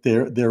books that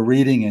they're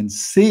reading and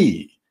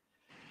see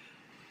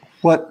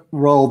what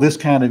role this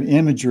kind of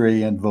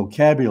imagery and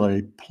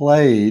vocabulary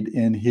played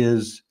in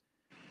his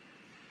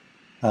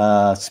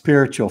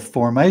spiritual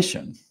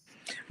formation.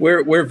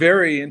 We're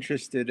very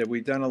interested.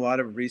 We've done a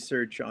lot of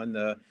research on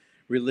the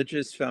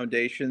religious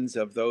foundations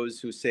of those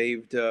who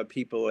saved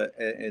people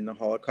in the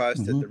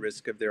Holocaust at the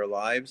risk of their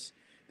lives.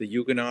 The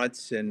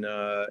Huguenots in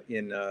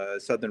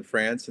southern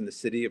France, in the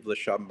city of Le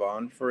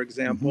Chambon, for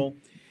example.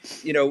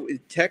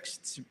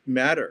 Texts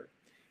matter,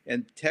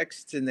 and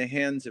texts in the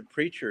hands of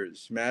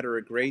preachers matter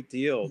a great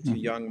deal to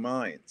young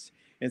minds.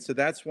 And so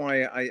that's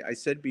why I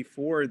said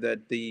before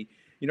that the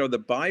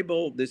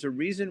Bible, there's a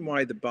reason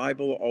why the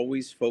Bible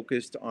always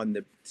focused on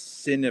the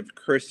sin of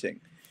cursing.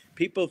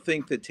 People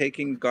think that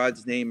taking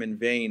God's name in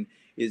vain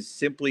is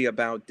simply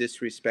about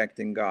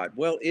disrespecting God.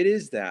 Well, it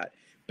is that.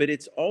 But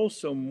it's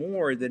also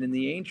more that in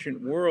the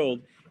ancient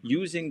world,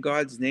 using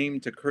God's name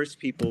to curse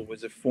people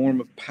was a form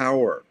of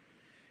power.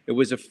 It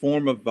was a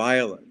form of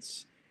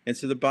violence. And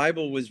so the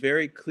Bible was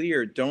very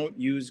clear, don't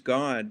use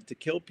God to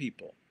kill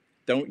people.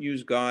 Don't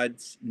use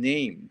God's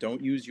name.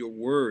 Don't use your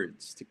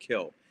words to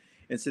kill.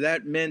 And so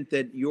that meant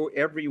that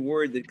every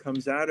word that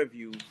comes out of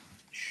you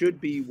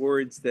should be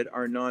words that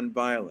are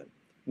nonviolent.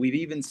 We've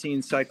even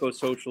seen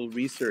psychosocial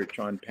research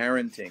on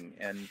parenting,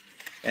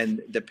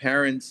 and the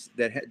parents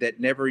that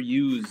never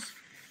use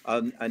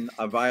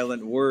a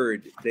violent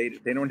word, they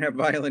don't have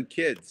violent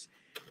kids.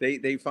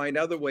 They find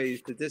other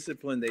ways to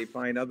discipline. They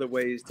find other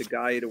ways to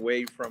guide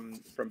away from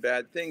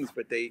bad things,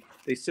 but they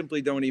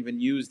simply don't even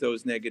use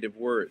those negative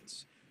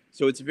words.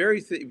 So it's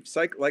very,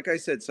 like I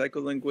said,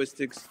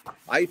 psycholinguistics,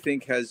 I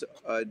think, has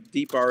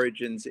deep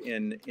origins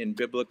in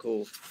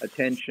biblical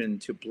attention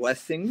to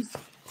blessings,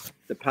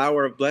 the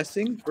power of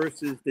blessing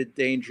versus the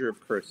danger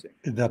of cursing.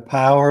 The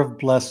power of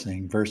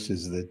blessing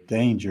versus the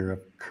danger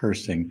of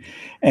cursing.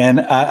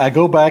 And I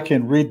go back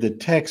and read the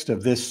text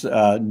of this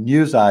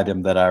news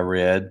item that I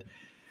read.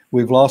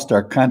 We've lost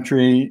our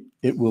country.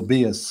 It will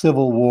be a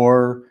civil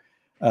war.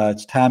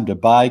 It's time to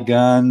buy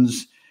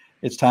guns.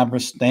 It's time to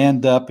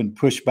stand up and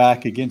push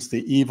back against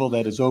the evil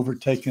that has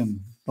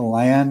overtaken the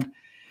land.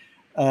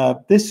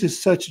 This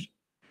is such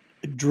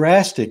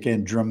drastic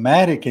and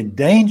dramatic and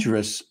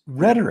dangerous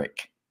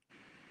rhetoric.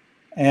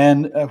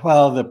 And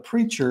while the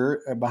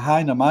preacher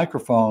behind the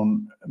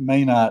microphone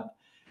may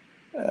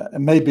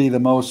be the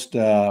most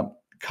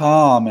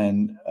calm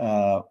and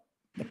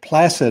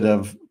placid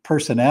of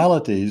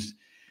personalities,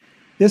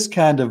 this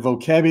kind of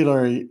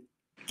vocabulary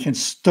can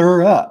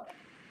stir up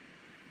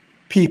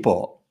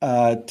people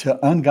to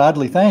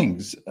ungodly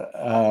things.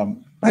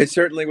 I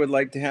certainly would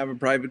like to have a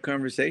private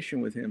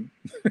conversation with him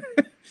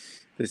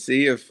to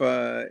see if,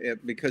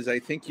 because I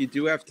think you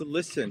do have to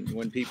listen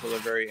when people are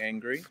very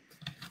angry.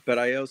 But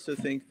I also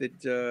think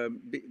that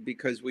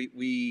because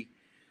we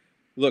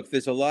look,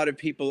 there's a lot of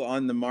people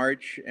on the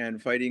march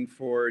and fighting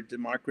for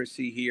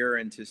democracy here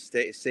and to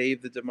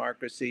save the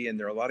democracy. And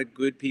there are a lot of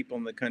good people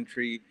in the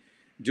country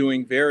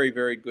doing very,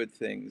 very good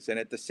things. And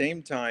at the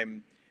same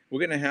time, we're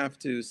going to have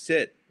to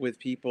sit with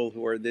people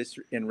who are this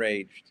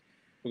enraged.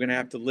 We're going to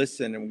have to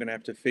listen, and we're going to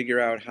have to figure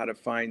out how to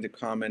find a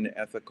common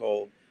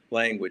ethical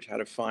language, how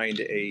to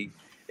find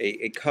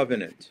a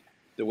covenant,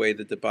 the way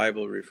that the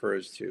Bible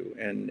refers to.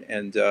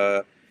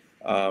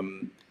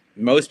 Um,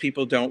 most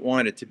people don't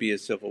want it to be a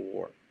civil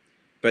war,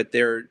 but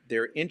they're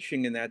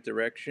inching in that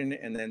direction.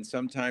 And then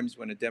sometimes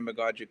when a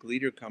demagogic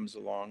leader comes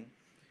along,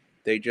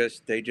 they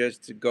just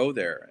go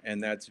there,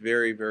 and that's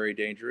very, very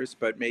dangerous.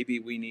 But maybe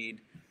we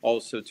need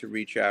also to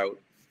reach out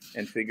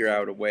and figure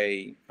out a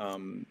way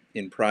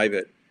in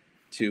private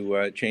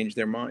to change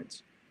their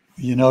minds.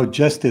 You know,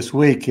 just this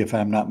week, if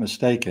I'm not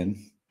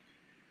mistaken,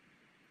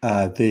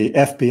 the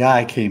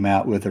FBI came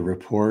out with a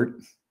report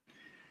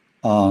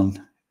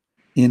on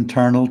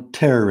internal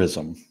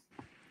terrorism.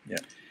 Yeah.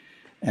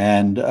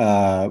 And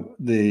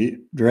the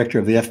director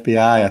of the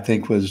FBI, I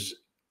think, was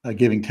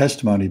giving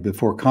testimony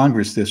before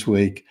Congress this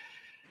week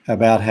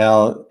about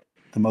how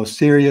the most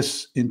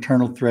serious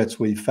internal threats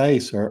we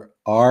face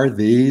are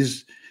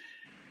these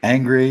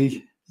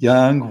angry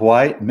young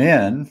white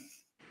men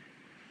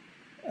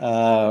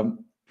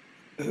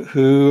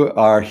who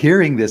are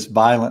hearing this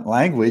violent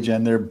language,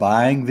 and they're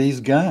buying these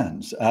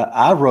guns.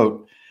 I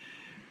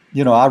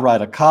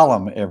write a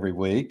column every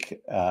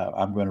week.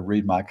 I'm going to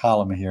read my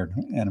column here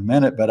in a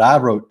minute, but I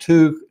wrote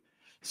 2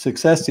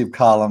 successive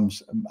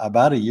columns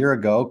about a year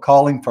ago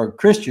calling for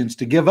Christians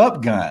to give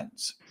up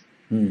guns.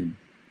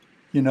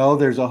 You know,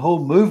 there's a whole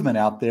movement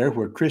out there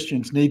where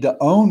Christians need to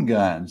own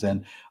guns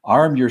and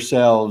arm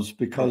yourselves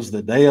because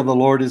the day of the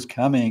Lord is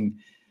coming.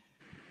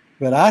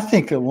 But I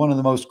think that one of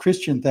the most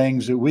Christian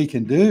things that we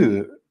can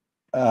do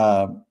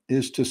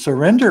is to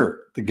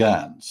surrender the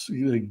guns,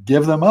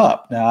 give them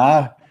up.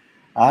 Now,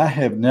 I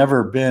have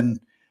never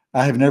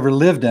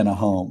lived in a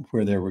home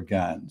where there were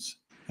guns,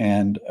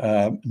 and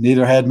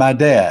neither had my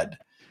dad,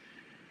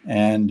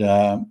 and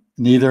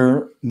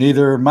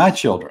neither my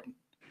children.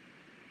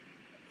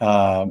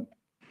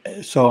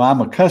 So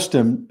I'm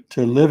accustomed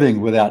to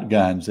living without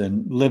guns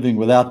and living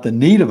without the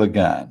need of a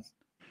gun.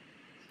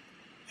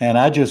 And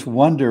I just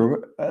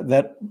wonder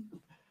that,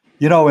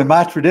 you know, in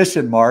my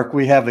tradition, Mark,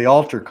 we have the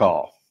altar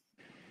call.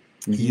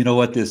 Mm-hmm. You know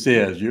what this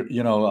is,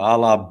 you know, a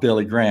la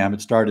Billy Graham. It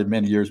started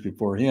many years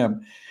before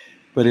him,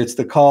 but it's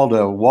the call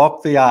to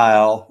walk the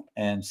aisle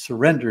and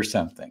surrender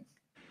something.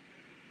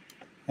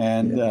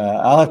 And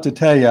I'll have to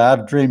tell you,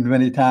 I've dreamed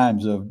many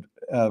times of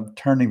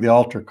turning the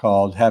altar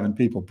call, having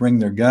people bring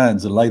their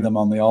guns and lay them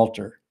on the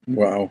altar.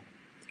 Wow.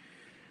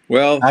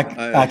 Well,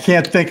 I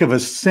can't think of a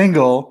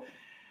single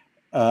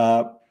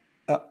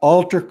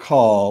altar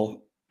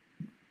call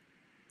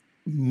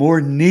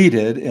more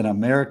needed in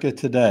America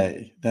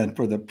today than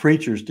for the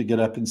preachers to get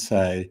up and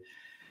say,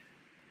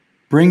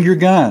 bring your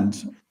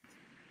guns,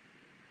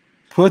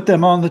 put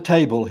them on the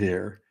table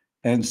here,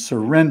 and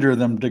surrender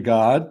them to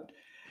God,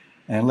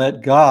 and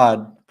let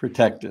God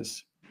protect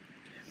us.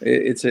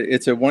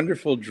 It's a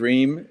wonderful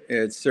dream.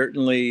 It's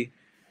certainly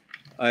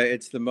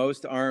it's the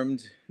most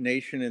armed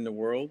nation in the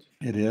world.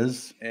 It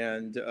is,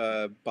 and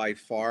by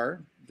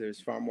far, there's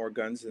far more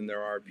guns than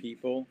there are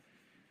people.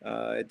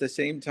 At the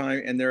same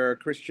time, and there are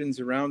Christians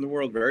around the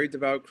world, very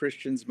devout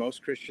Christians.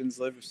 Most Christians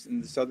live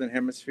in the Southern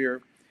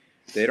Hemisphere.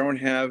 They don't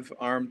have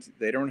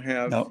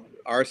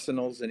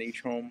arsenals in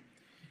each home.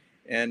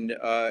 And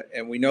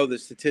we know the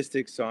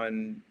statistics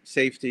on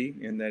safety,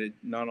 and that it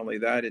not only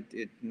does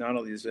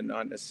it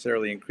not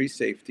necessarily increase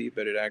safety,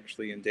 but it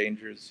actually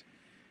endangers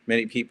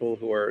many people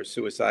who are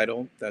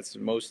suicidal. That's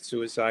most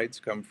suicides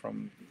come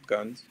from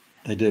guns.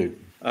 They do.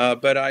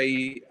 But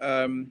I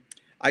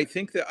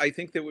think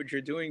that what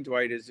you're doing,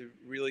 Dwight, is a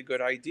really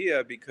good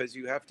idea, because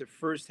you have to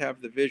first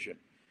have the vision.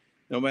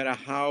 No matter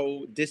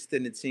how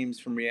distant it seems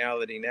from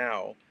reality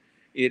now,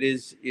 it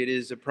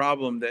is a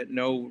problem that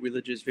no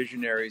religious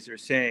visionaries are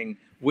saying,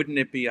 wouldn't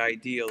it be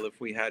ideal if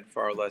we had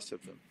far less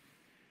of them?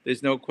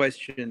 There's no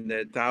question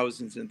that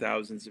thousands and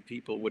thousands of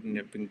people wouldn't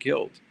have been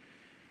killed.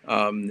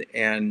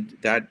 And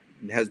that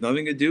has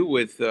nothing to do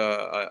with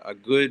a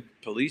good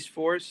police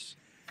force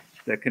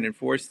that can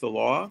enforce the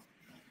law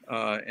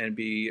and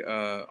be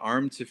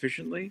armed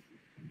sufficiently.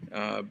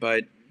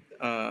 But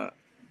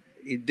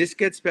this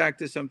gets back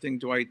to something,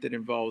 Dwight, that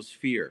involves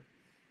fear.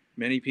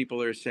 Many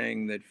people are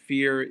saying that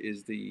fear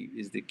is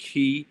the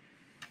key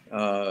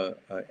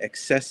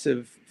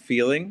excessive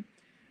feeling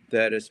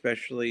that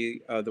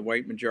especially the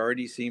white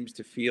majority seems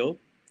to feel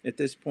at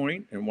this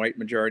point, and white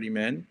majority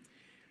men.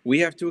 We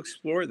have to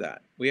explore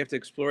that. We have to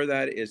explore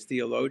that as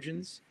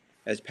theologians,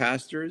 as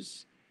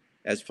pastors,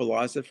 as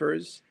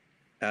philosophers,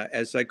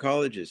 as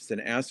psychologists,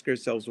 and ask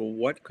ourselves, well,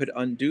 what could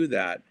undo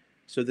that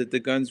so that the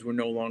guns were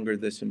no longer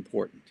this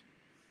important.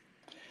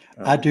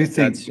 I do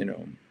think That's, you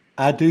know,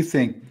 I do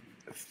think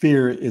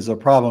fear is a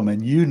problem,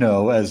 and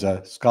as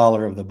a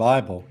scholar of the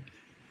Bible,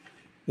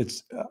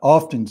 it's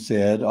often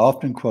said,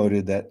 often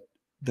quoted that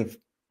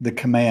the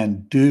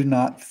command "do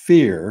not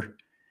fear"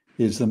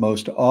 is the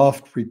most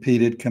oft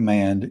repeated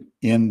command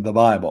in the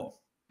Bible.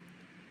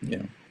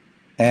 yeah.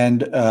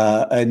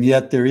 And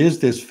yet there is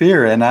this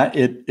fear, and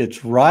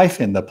it's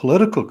rife in the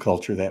political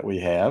culture that we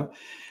have.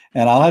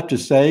 And I'll have to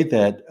say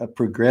that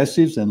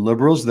progressives and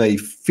liberals, they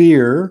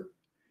fear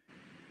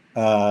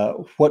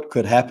what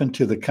could happen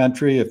to the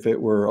country if it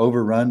were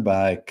overrun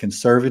by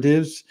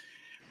conservatives.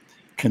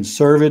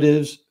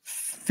 Conservatives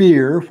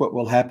fear what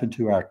will happen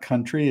to our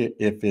country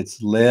if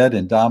it's led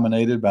and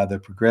dominated by the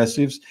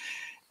progressives.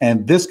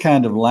 And this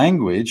kind of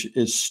language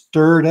is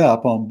stirred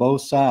up on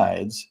both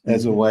sides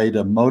as a way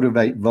to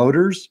motivate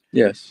voters.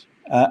 Yes.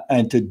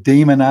 And to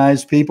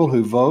demonize people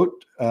who vote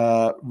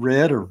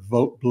red or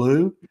vote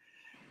blue.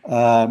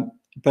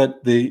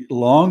 But the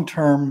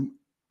long-term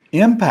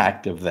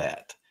impact of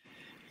that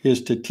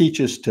is to teach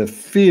us to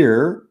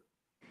fear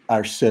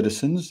our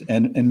citizens,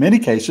 and in many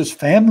cases,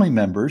 family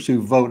members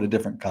who vote a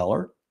different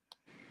color.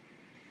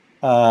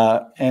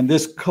 And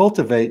this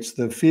cultivates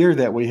the fear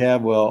that we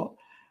have, well,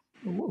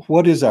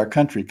 what is our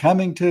country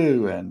coming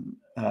to? And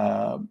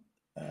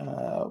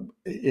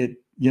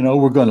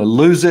we're going to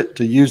lose it,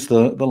 to use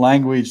the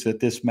language that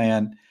this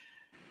man,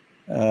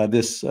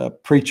 this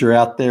preacher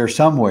out there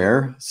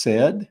somewhere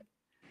said.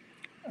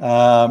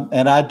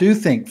 And I do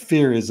think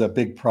fear is a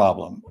big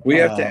problem. We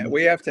have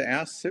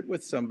to sit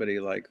with somebody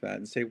like that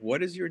and say,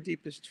 what is your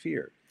deepest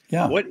fear?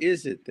 Yeah. What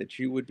is it that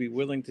you would be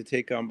willing to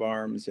take up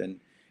arms and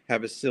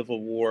have a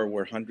civil war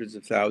where hundreds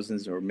of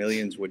thousands or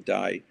millions would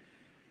die?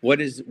 What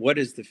is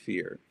the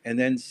fear? And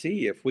then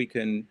see if we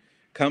can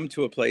come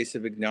to a place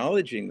of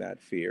acknowledging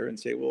that fear and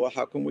say, well,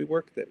 how can we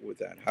work with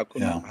that?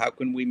 How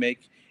can we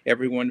make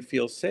everyone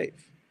feel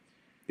safe?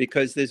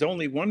 Because there's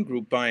only one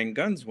group buying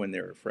guns when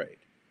they're afraid.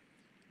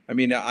 I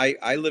mean,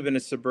 I live in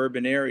a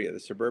suburban area. The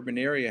suburban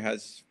area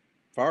has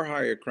far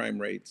higher crime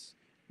rates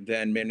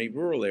than many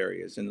rural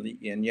areas,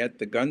 and yet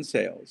the gun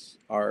sales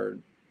are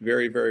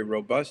very, very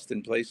robust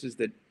in places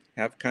that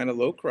have kind of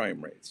low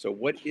crime rates. So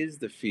what is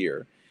the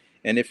fear?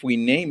 And if we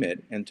name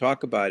it and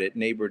talk about it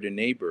neighbor to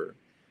neighbor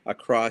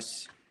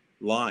across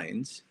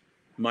lines,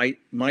 might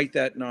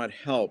that not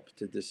help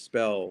to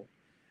dispel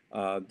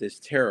this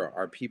terror?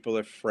 Are people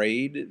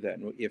afraid that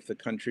if the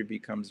country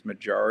becomes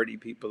majority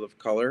people of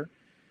color,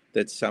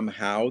 that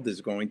somehow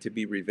there's going to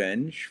be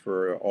revenge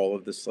for all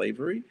of the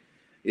slavery?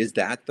 Is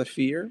that the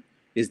fear?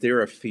 Is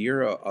there a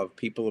fear of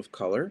people of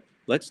color?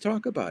 Let's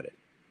talk about it.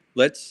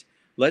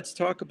 Let's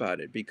talk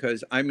about it,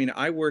 because I mean,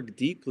 I work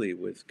deeply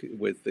with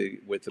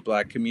the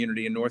Black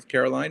community in North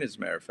Carolina. As a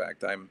matter of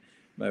fact, I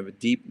have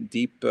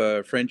deep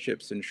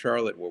friendships in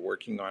Charlotte. We're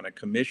working on a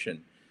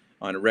commission,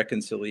 on a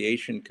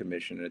reconciliation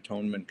commission, an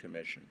atonement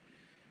commission.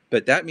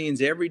 But that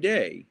means every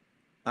day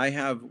I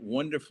have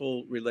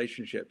wonderful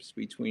relationships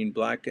between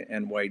Black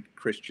and white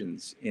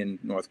Christians in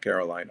North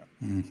Carolina.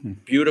 Mm-hmm.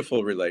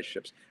 Beautiful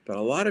relationships. But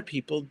a lot of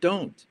people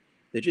don't.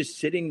 They're just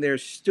sitting there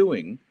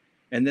stewing,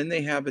 and then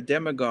they have a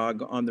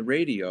demagogue on the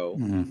radio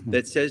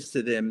that says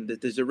to them that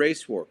there's a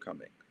race war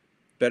coming.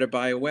 Better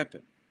buy a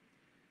weapon.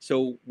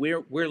 So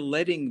we're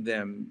letting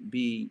them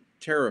be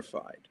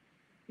terrified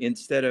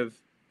instead of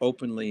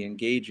openly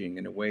engaging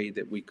in a way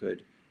that we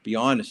could be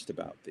honest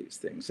about these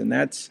things. And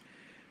that's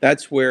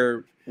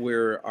where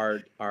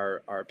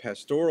our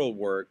pastoral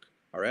work,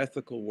 our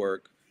ethical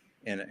work,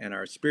 and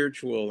our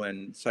spiritual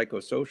and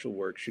psychosocial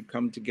work should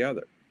come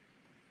together.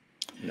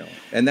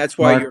 And that's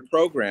why Mark, your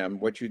program,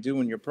 what you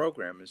do in your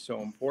program, is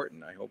so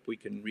important. I hope we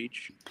can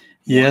reach.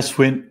 Yes,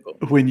 when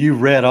you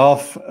read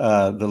off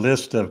the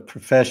list of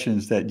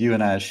professions that you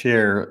and I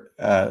share,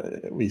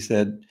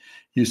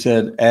 you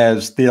said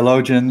as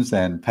theologians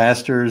and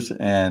pastors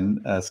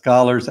and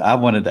scholars. I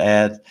wanted to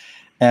add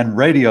and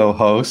radio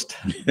host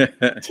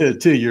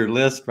to your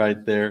list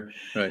right there.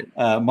 Right.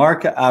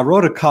 Mark, I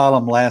wrote a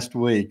column last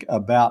week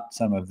about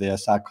some of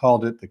this. I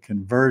called it "The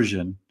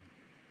Conversion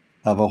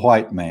of a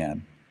White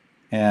Man."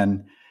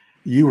 And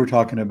you were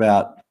talking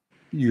about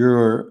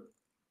your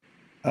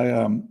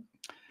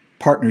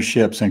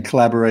partnerships and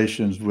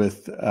collaborations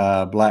with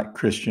Black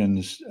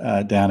Christians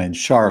down in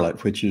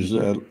Charlotte, which is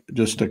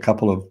just a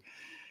couple of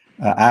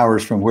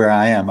hours from where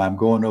I am. I'm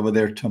going over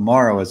there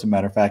tomorrow, as a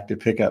matter of fact, to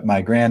pick up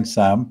my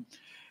grandson,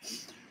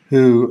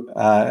 who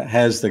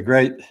has the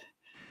great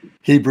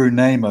Hebrew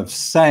name of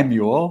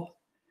Samuel.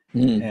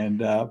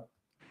 And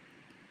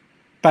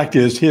fact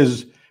is,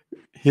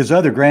 his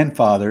other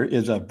grandfather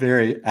is a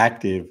very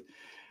active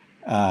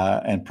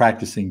and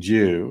practicing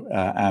Jew.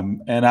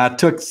 And I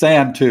took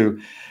Sam to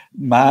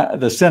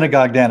the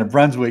synagogue down in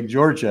Brunswick,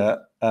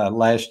 Georgia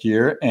last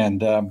year.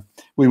 And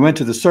we went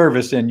to the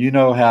service, and you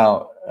know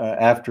how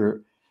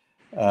after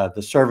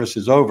the service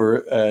is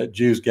over,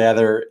 Jews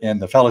gather in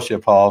the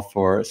fellowship hall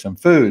for some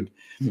food.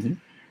 Mm-hmm.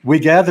 We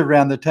gather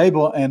around the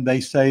table and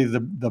they say the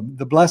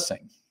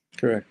blessing.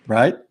 Correct.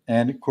 Right.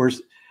 And of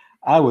course,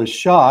 I was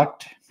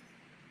shocked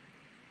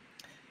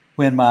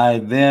when my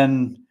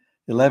then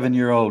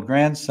 11-year-old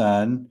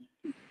grandson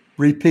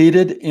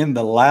repeated in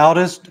the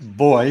loudest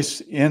voice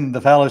in the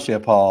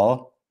fellowship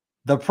hall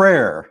the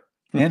prayer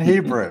in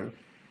Hebrew.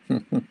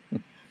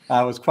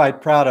 I was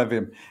quite proud of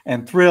him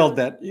and thrilled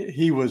that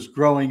he was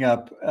growing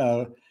up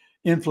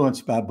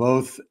influenced by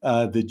both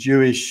the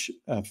Jewish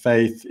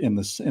faith in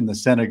the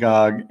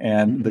synagogue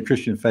and the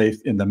Christian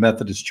faith in the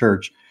Methodist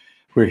Church,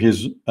 where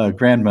his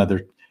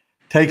grandmother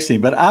takes him.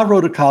 But I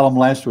wrote a column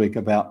last week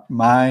about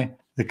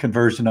the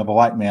conversion of a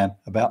white man,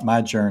 about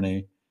my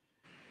journey.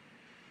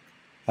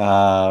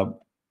 My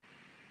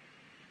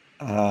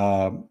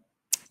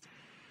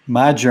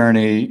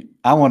journey,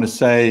 I want to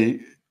say,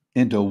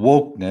 into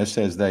wokeness,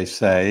 as they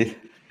say,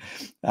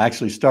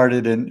 actually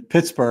started in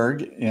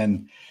Pittsburgh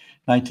in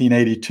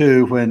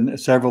 1982 when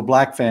several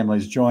black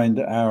families joined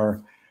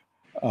our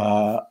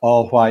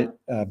all-white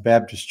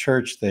Baptist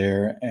church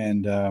there.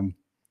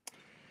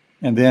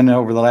 And then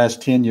over the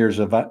last 10 years,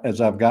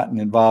 as I've gotten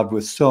involved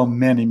with so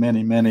many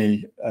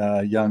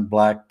young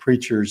black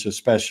preachers,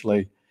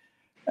 especially,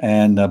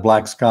 and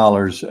black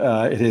scholars,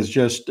 it has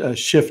just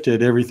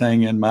shifted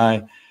everything in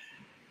my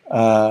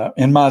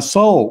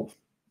soul.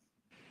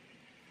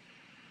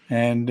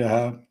 And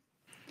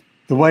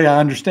the way I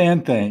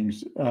understand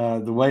things,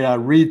 the way I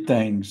read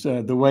things,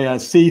 the way I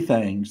see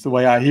things, the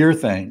way I hear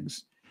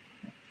things.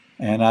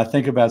 And I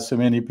think about so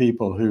many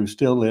people who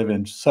still live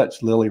in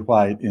such lily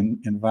white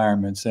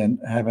environments and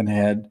haven't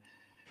had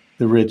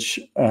the rich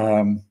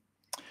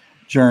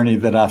journey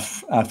that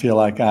I feel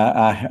like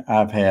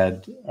I've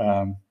had.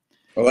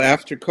 Well,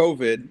 after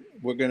COVID,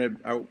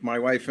 my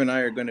wife and I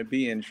are going to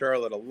be in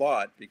Charlotte a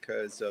lot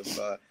because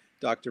of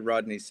Dr.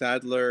 Rodney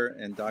Sadler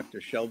and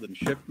Dr. Sheldon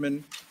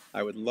Shipman.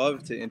 I would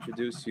love to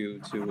introduce you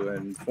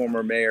to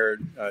former Mayor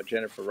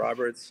Jennifer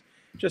Roberts.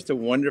 Just a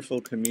wonderful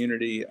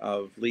community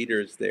of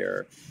leaders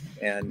there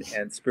and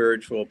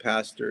spiritual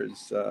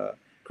pastors,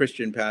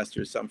 Christian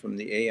pastors, some from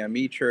the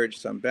AME Church,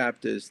 some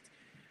Baptist,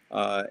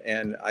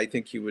 and I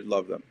think you would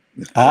love them.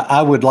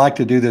 I would like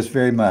to do this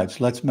very much.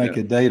 Let's make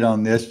a date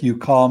on this. You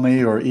call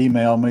me or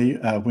email me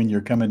when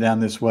you're coming down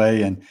this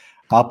way, and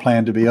I'll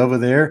plan to be over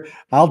there.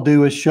 I'll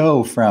do a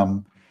show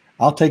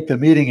I'll take the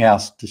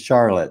Meetinghouse to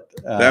Charlotte.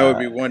 That would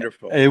be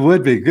wonderful. It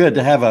would be good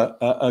to have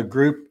a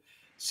group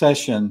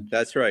session.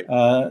 That's right.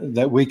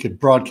 That we could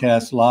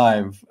broadcast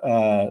live.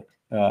 I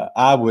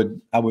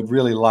would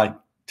really like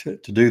to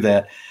do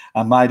that.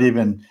 I might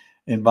even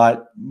invite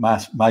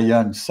my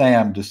young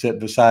Sam to sit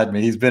beside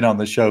me. He's been on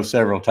the show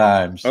several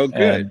times. Oh, good.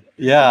 And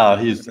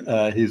yeah, he's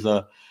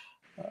a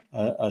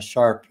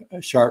sharp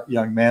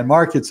young man.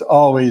 Mark, it's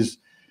always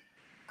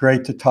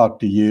great to talk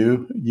to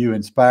you. You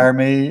inspire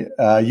me.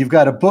 You've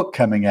got a book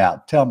coming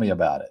out. Tell me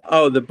about it.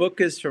 Oh, the book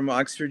is from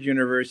Oxford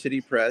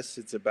University Press.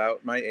 It's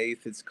about my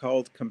eighth. It's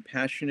called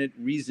Compassionate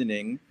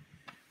Reasoning,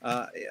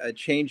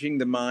 Changing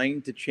the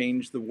Mind to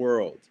Change the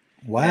World.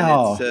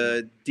 Wow. And it's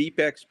a deep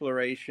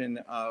exploration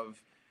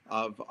of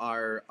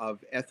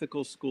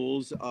ethical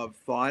schools of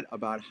thought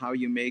about how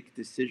you make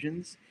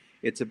decisions.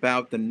 It's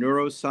about the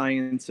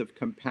neuroscience of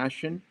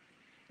compassion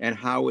and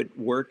how it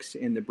works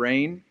in the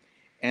brain.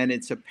 And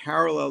it's a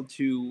parallel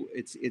to,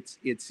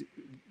 it's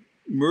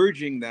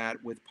merging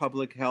that with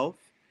public health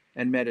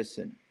and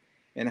medicine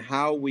and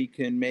how we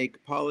can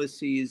make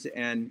policies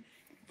and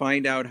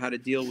find out how to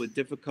deal with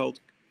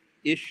difficult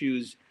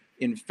issues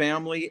in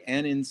family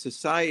and in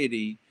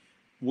society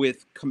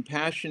with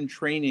compassion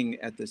training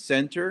at the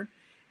center,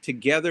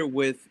 together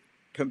with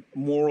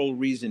moral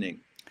reasoning.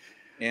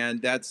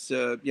 And that's,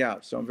 so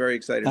I'm very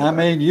excited about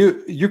it.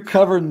 You're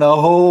covering the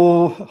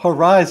whole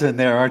horizon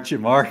there, aren't you,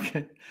 Mark?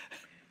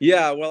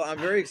 Yeah, well, I'm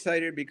very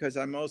excited because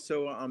I'm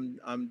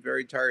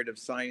very tired of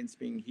science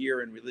being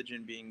here and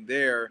religion being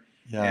there.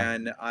 Yeah.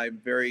 And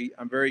I'm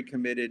very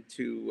committed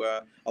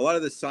to a lot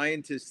of the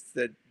scientists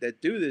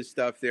that do this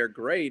stuff. They're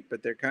great,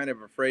 but they're kind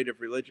of afraid of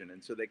religion.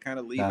 And so they kind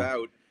of leave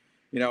out,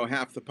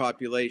 half the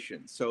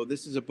population. So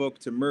this is a book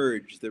to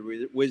merge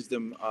the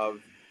wisdom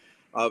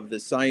of the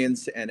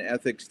science and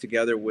ethics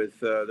together with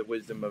the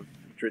wisdom of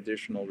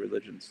traditional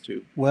religions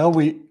too. Well,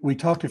 we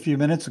talked a few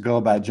minutes ago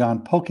about John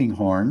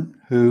Polkinghorne,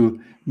 who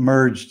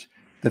merged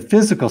the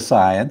physical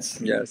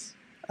science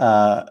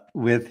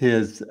with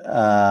his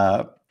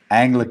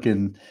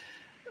Anglican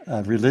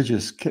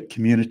religious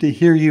community.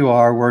 Here you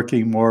are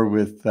working more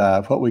with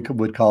what we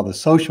would call the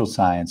social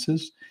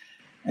sciences,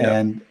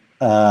 and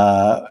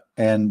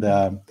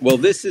well,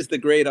 this is the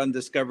great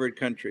undiscovered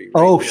country.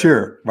 Right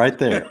sure, right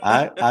there.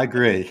 I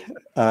agree.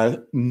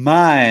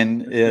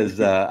 Mine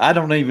is I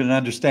don't even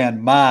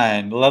understand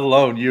mine, let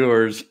alone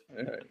yours.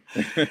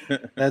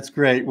 That's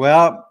great.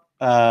 Well,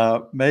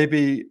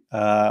 maybe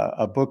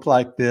a book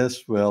like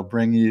this will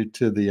bring you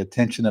to the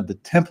attention of the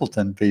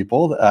Templeton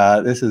people.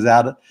 This is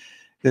out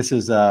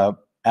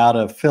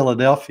of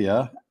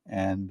Philadelphia,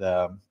 and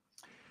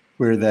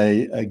where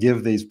they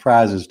give these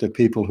prizes to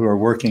people who are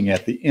working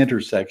at the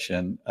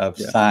intersection of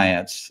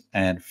science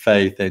and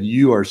faith, and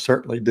you are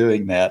certainly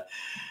doing that.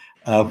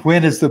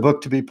 When is the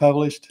book to be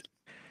published?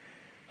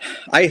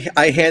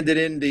 I handed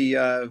in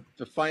the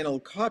final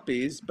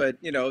copies, but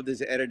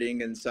there's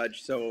editing and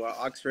such. So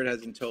Oxford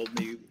hasn't told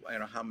me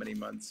how many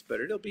months, but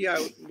it'll be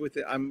out with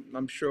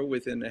I'm sure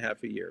within a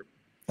half a year.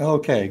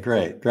 Okay,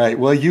 great, great.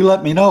 Well, you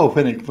let me know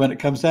when it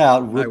comes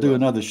out. We'll I do will.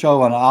 another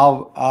show, and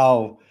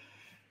I'll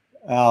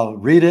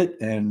read it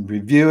and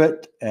review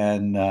it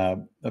and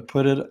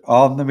put it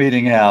on the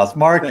Meeting House.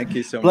 Marc, Thank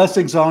you so much.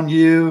 blessings on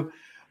you.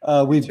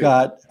 You We've too.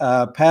 got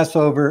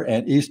Passover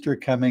and Easter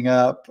coming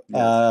up.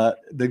 Yes.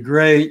 The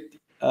great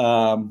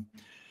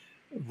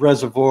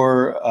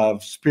reservoir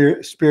of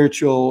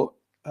spiritual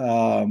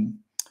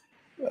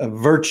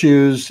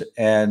virtues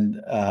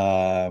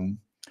and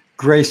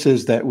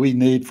graces that we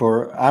need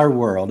for our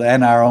world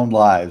and our own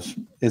lives.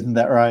 Isn't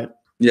that right?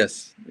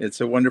 Yes,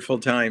 it's a wonderful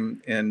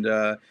time, and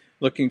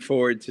looking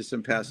forward to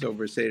some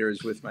Passover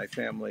Seders with my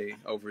family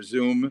over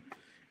Zoom,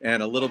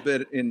 and a little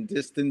bit in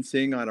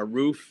distancing on a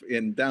roof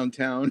in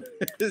downtown.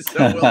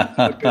 So we'll have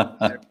a good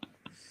time.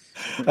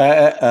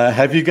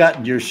 Have you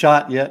gotten your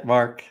shot yet,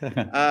 Marc?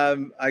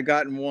 I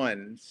gotten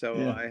one, so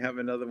Yeah. I have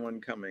another one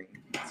coming.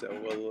 So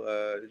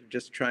we'll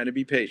just trying to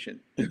be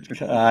patient.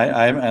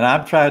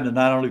 I'm trying to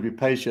not only be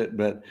patient,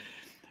 but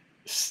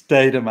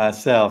stay to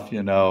myself,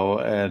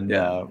 and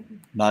Yeah,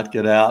 not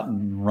get out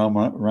and roam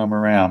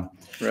around.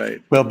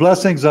 right. Well,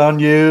 blessings on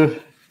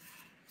you,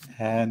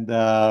 and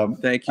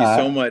Thank you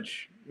so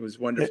much. It was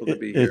wonderful to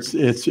be here.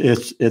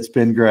 it's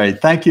been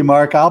great. Thank you,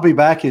 Marc. I'll be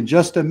back in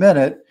just a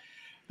minute.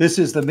 This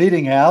is the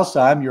Meeting House.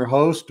 I'm your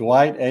host,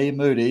 Dwight A.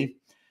 Moody.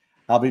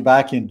 I'll be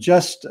back in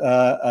just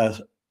a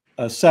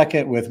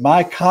second with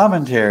my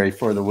commentary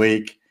for the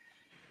week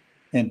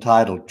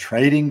entitled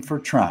Trading for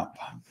Trump.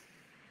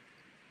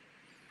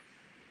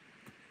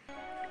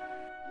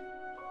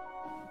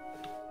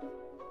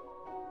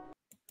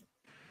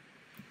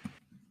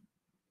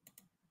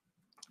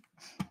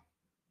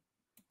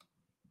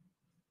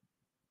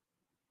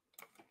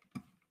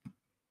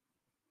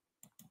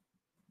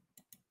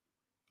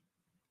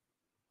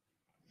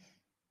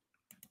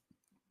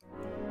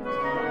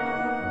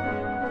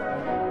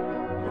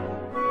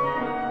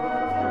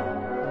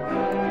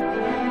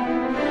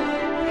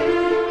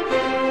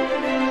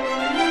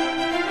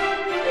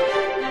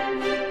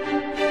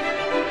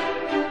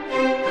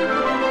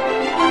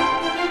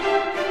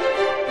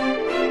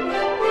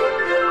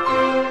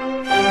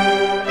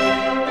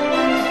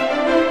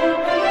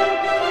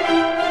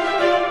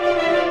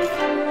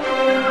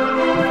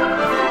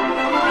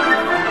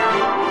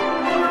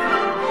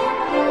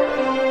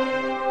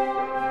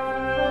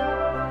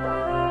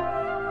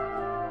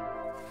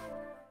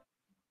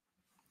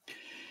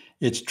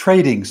 It's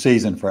trading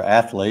season for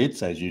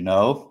athletes, as you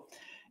know.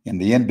 In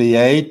the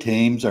NBA,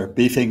 teams are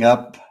beefing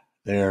up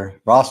their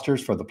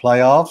rosters for the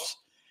playoffs.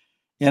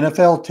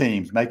 NFL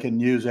teams making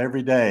news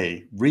every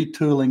day,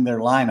 retooling their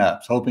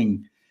lineups,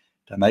 hoping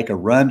to make a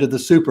run to the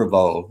Super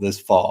Bowl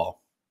this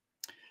fall.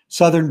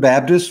 Southern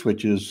Baptists,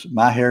 which is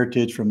my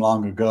heritage from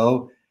long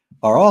ago,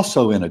 are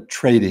also in a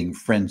trading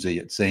frenzy,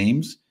 it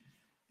seems,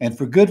 and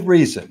for good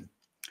reason.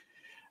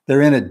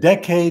 They're in a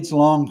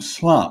decades-long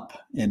slump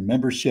in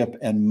membership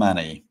and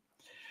money.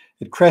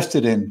 It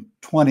crested in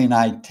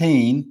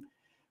 2019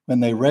 when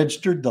they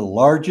registered the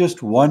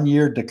largest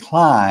one-year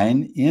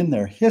decline in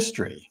their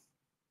history.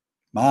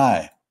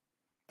 My,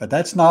 but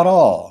that's not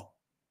all.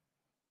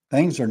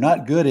 Things are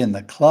not good in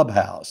the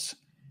clubhouse.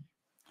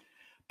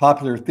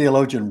 Popular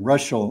theologian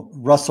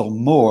Russell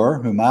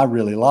Moore, whom I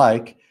really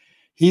like,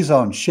 he's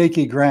on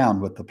shaky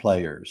ground with the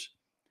players.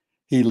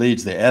 He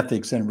leads the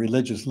Ethics and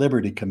Religious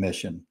Liberty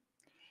Commission.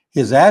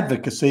 His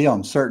advocacy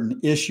on certain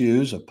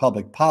issues of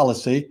public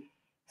policy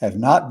have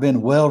not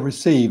been well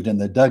received in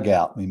the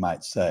dugout, we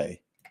might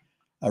say.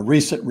 A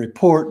recent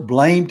report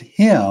blamed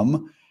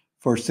him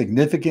for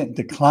significant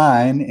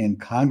decline in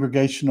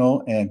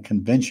congregational and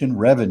convention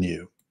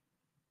revenue.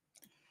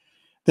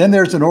 Then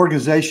there's an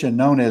organization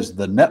known as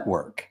the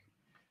Network.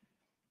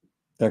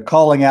 They're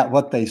calling out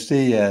what they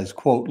see as,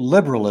 quote,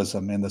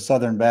 liberalism in the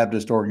Southern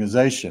Baptist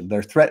organization.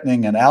 They're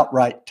threatening an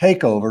outright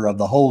takeover of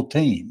the whole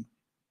team.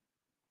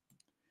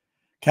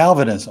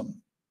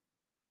 Calvinism,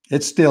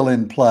 it's still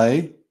in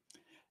play.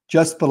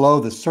 Just below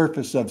the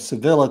surface of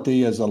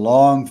civility is a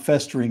long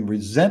festering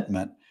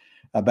resentment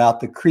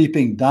about the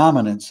creeping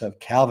dominance of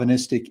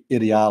Calvinistic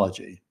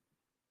ideology.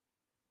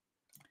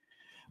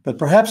 But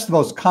perhaps the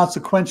most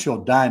consequential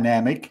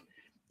dynamic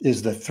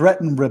is the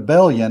threatened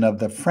rebellion of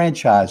the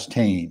franchise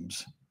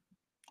teams,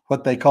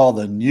 what they call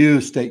the new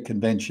state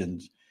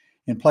conventions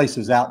in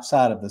places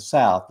outside of the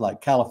South, like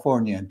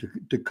California and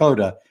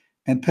Dakota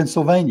and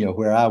Pennsylvania,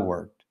 where I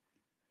worked.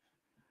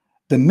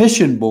 The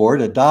mission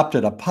board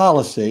adopted a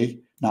policy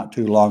not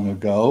too long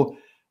ago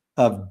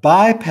of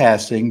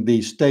bypassing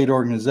these state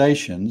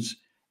organizations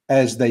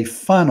as they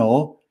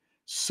funnel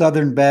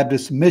Southern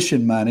Baptist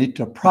mission money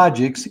to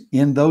projects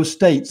in those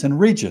states and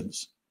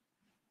regions.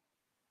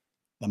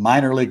 The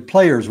minor league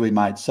players, we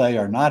might say,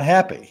 are not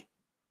happy.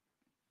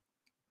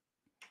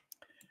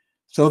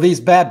 So these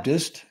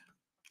Baptists,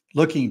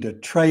 looking to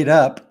trade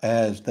up,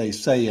 as they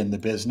say in the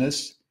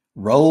business,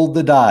 rolled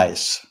the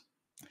dice.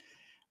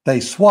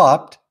 They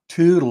swapped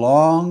two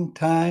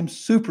longtime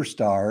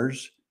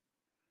superstars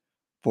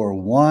for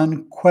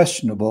one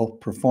questionable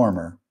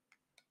performer.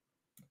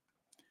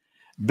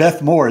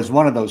 Beth Moore is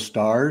one of those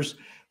stars.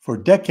 For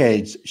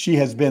decades, she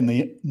has been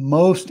the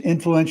most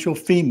influential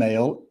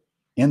female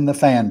in the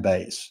fan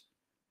base.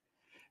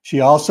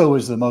 She also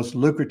is the most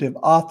lucrative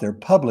author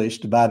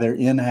published by their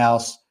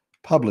in-house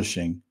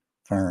publishing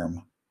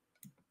firm.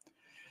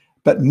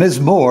 But Ms.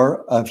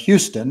 Moore of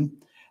Houston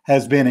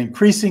has been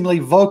increasingly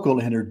vocal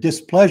in her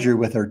displeasure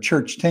with her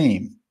church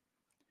team.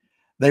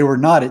 They were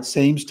not, it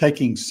seems,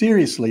 taking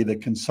seriously the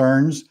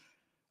concerns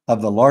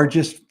of the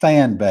largest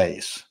fan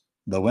base,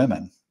 the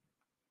women.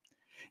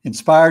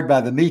 Inspired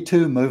by the Me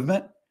Too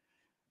movement,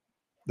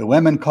 the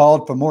women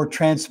called for more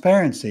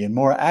transparency and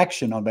more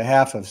action on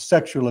behalf of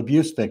sexual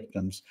abuse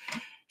victims.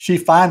 She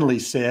finally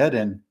said,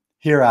 and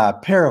here I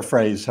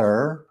paraphrase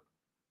her,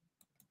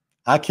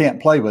 "I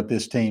can't play with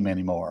this team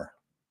anymore."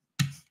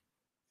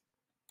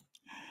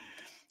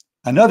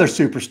 Another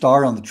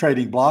superstar on the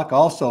trading block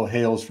also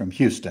hails from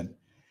Houston.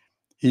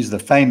 He's the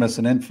famous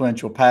and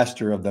influential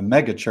pastor of the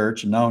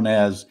megachurch known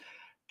as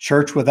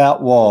Church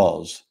Without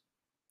Walls,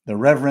 the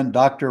Reverend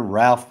Dr.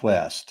 Ralph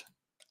West.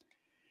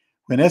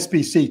 When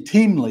SBC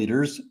team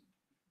leaders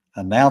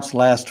announced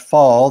last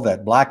fall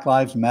that Black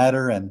Lives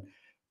Matter and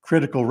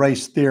critical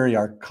race theory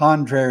are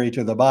contrary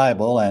to the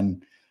Bible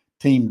and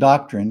team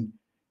doctrine,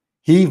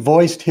 he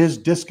voiced his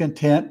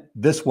discontent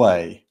this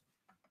way: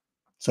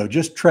 "So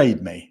just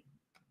trade me."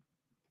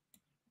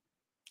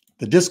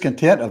 The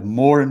discontent of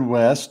Moore and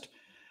West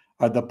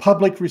are the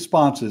public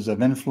responses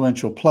of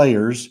influential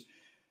players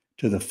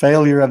to the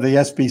failure of the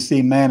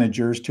SBC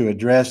managers to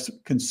address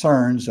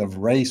concerns of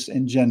race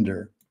and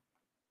gender.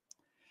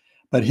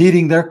 But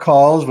heeding their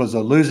calls was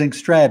a losing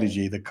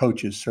strategy, the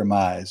coaches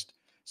surmised.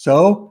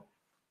 So,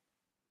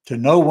 to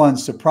no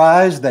one's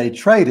surprise, they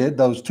traded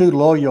those two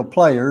loyal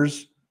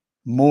players,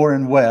 Moore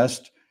and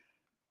West,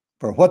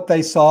 for what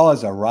they saw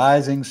as a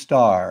rising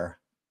star,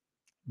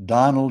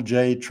 Donald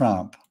J.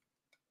 Trump.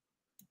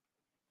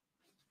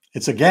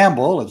 It's a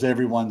gamble, as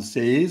everyone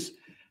sees.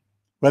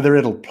 Whether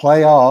it'll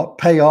pay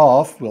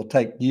off will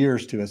take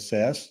years to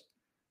assess.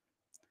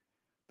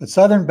 But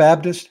Southern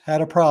Baptist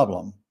had a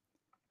problem.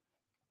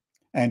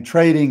 And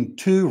trading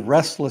two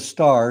restless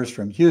stars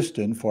from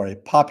Houston for a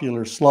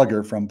popular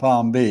slugger from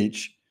Palm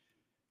Beach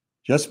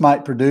just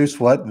might produce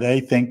what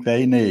they think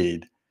they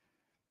need: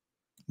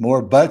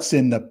 more butts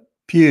in the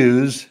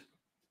pews,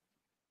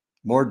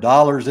 more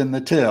dollars in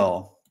the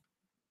till.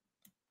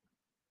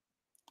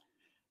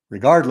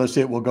 Regardless,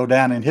 it will go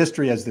down in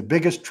history as the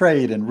biggest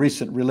trade in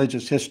recent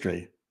religious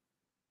history.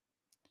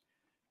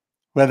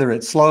 Whether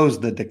it slows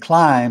the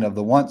decline of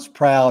the once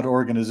proud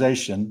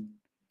organization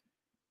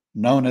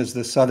known as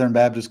the Southern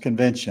Baptist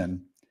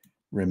Convention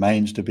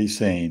remains to be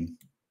seen.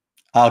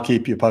 I'll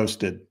keep you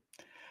posted.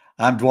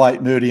 I'm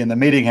Dwight Moody in the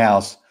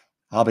Meetinghouse.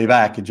 I'll be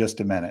back in just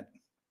a minute.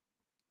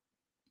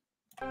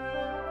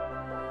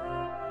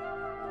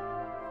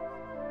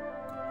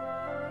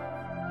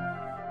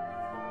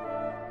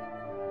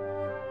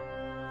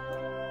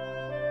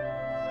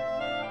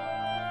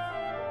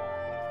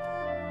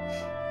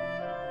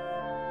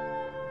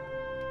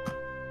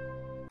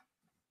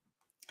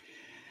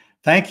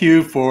 Thank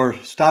you for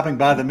stopping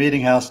by the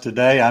Meetinghouse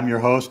today. I'm your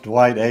host,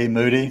 Dwight A.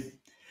 Moody.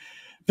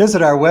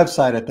 Visit our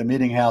website at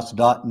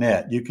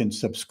themeetinghouse.net. You can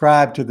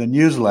subscribe to the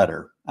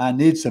newsletter. I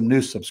need some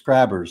new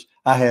subscribers.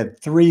 I had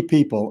 3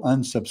 people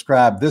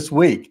unsubscribe this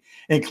week,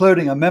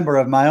 including a member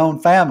of my own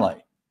family.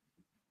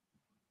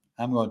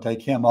 I'm going to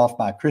take him off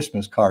my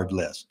Christmas card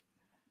list.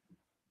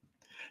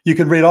 You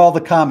can read all the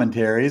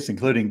commentaries,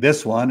 including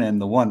this one and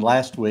the one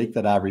last week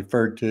that I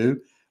referred to,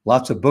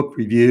 lots of book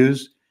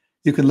reviews.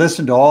 You can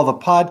listen to all the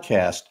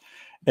podcasts.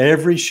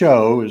 Every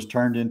show is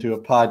turned into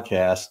a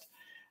podcast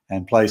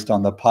and placed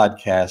on the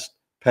podcast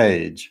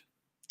page.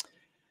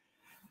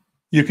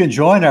 You can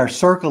join our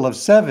Circle of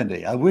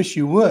 70. I wish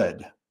you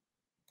would.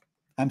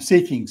 I'm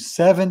seeking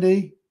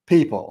 70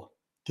 people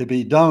to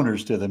be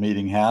donors to the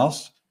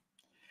Meetinghouse.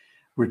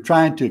 We're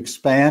trying to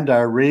expand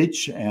our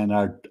reach and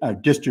our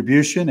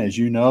distribution. As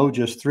you know,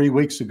 just 3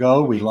 weeks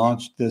ago, we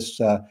launched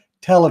this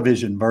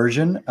television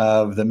version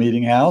of the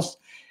Meetinghouse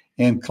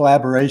in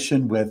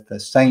collaboration with the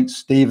St.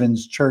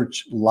 Stephen's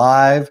Church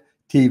Live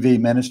TV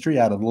ministry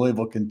out of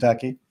Louisville,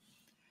 Kentucky.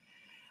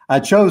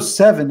 I chose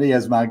 70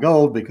 as my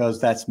goal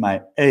because that's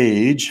my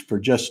age for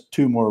just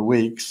 2 more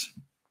weeks.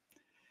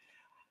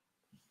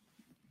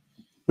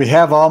 We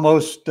have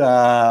almost,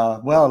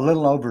 a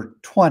little over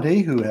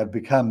 20 who have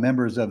become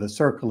members of the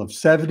Circle of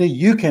 70.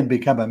 You can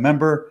become a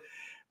member.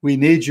 We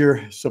need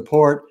your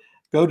support.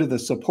 Go to the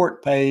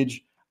support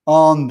page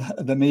on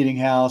the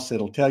Meetinghouse.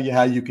 It'll tell you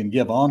how you can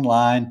give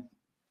online.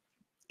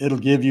 It'll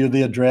give you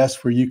the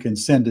address where you can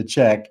send a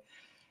check,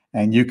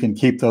 and you can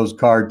keep those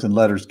cards and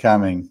letters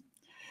coming.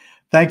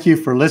 Thank you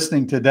for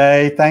listening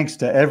today. Thanks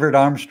to Everett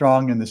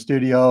Armstrong in the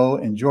studio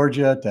in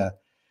Georgia, to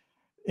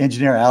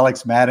engineer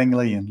Alex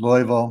Mattingly in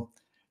Louisville.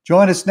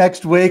 Join us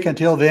next week.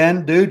 Until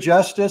then, do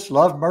justice,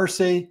 love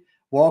mercy,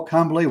 walk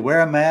humbly, wear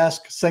a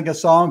mask, sing a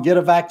song, get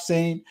a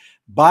vaccine,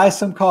 buy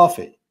some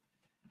coffee.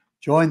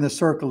 Join the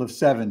circle of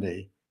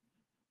 70.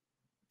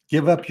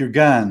 Give up your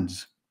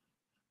guns.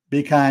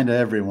 Be kind to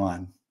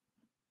everyone.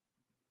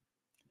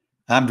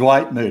 I'm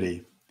Dwight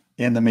Moody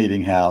in the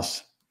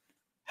Meetinghouse.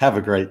 Have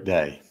a great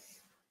day.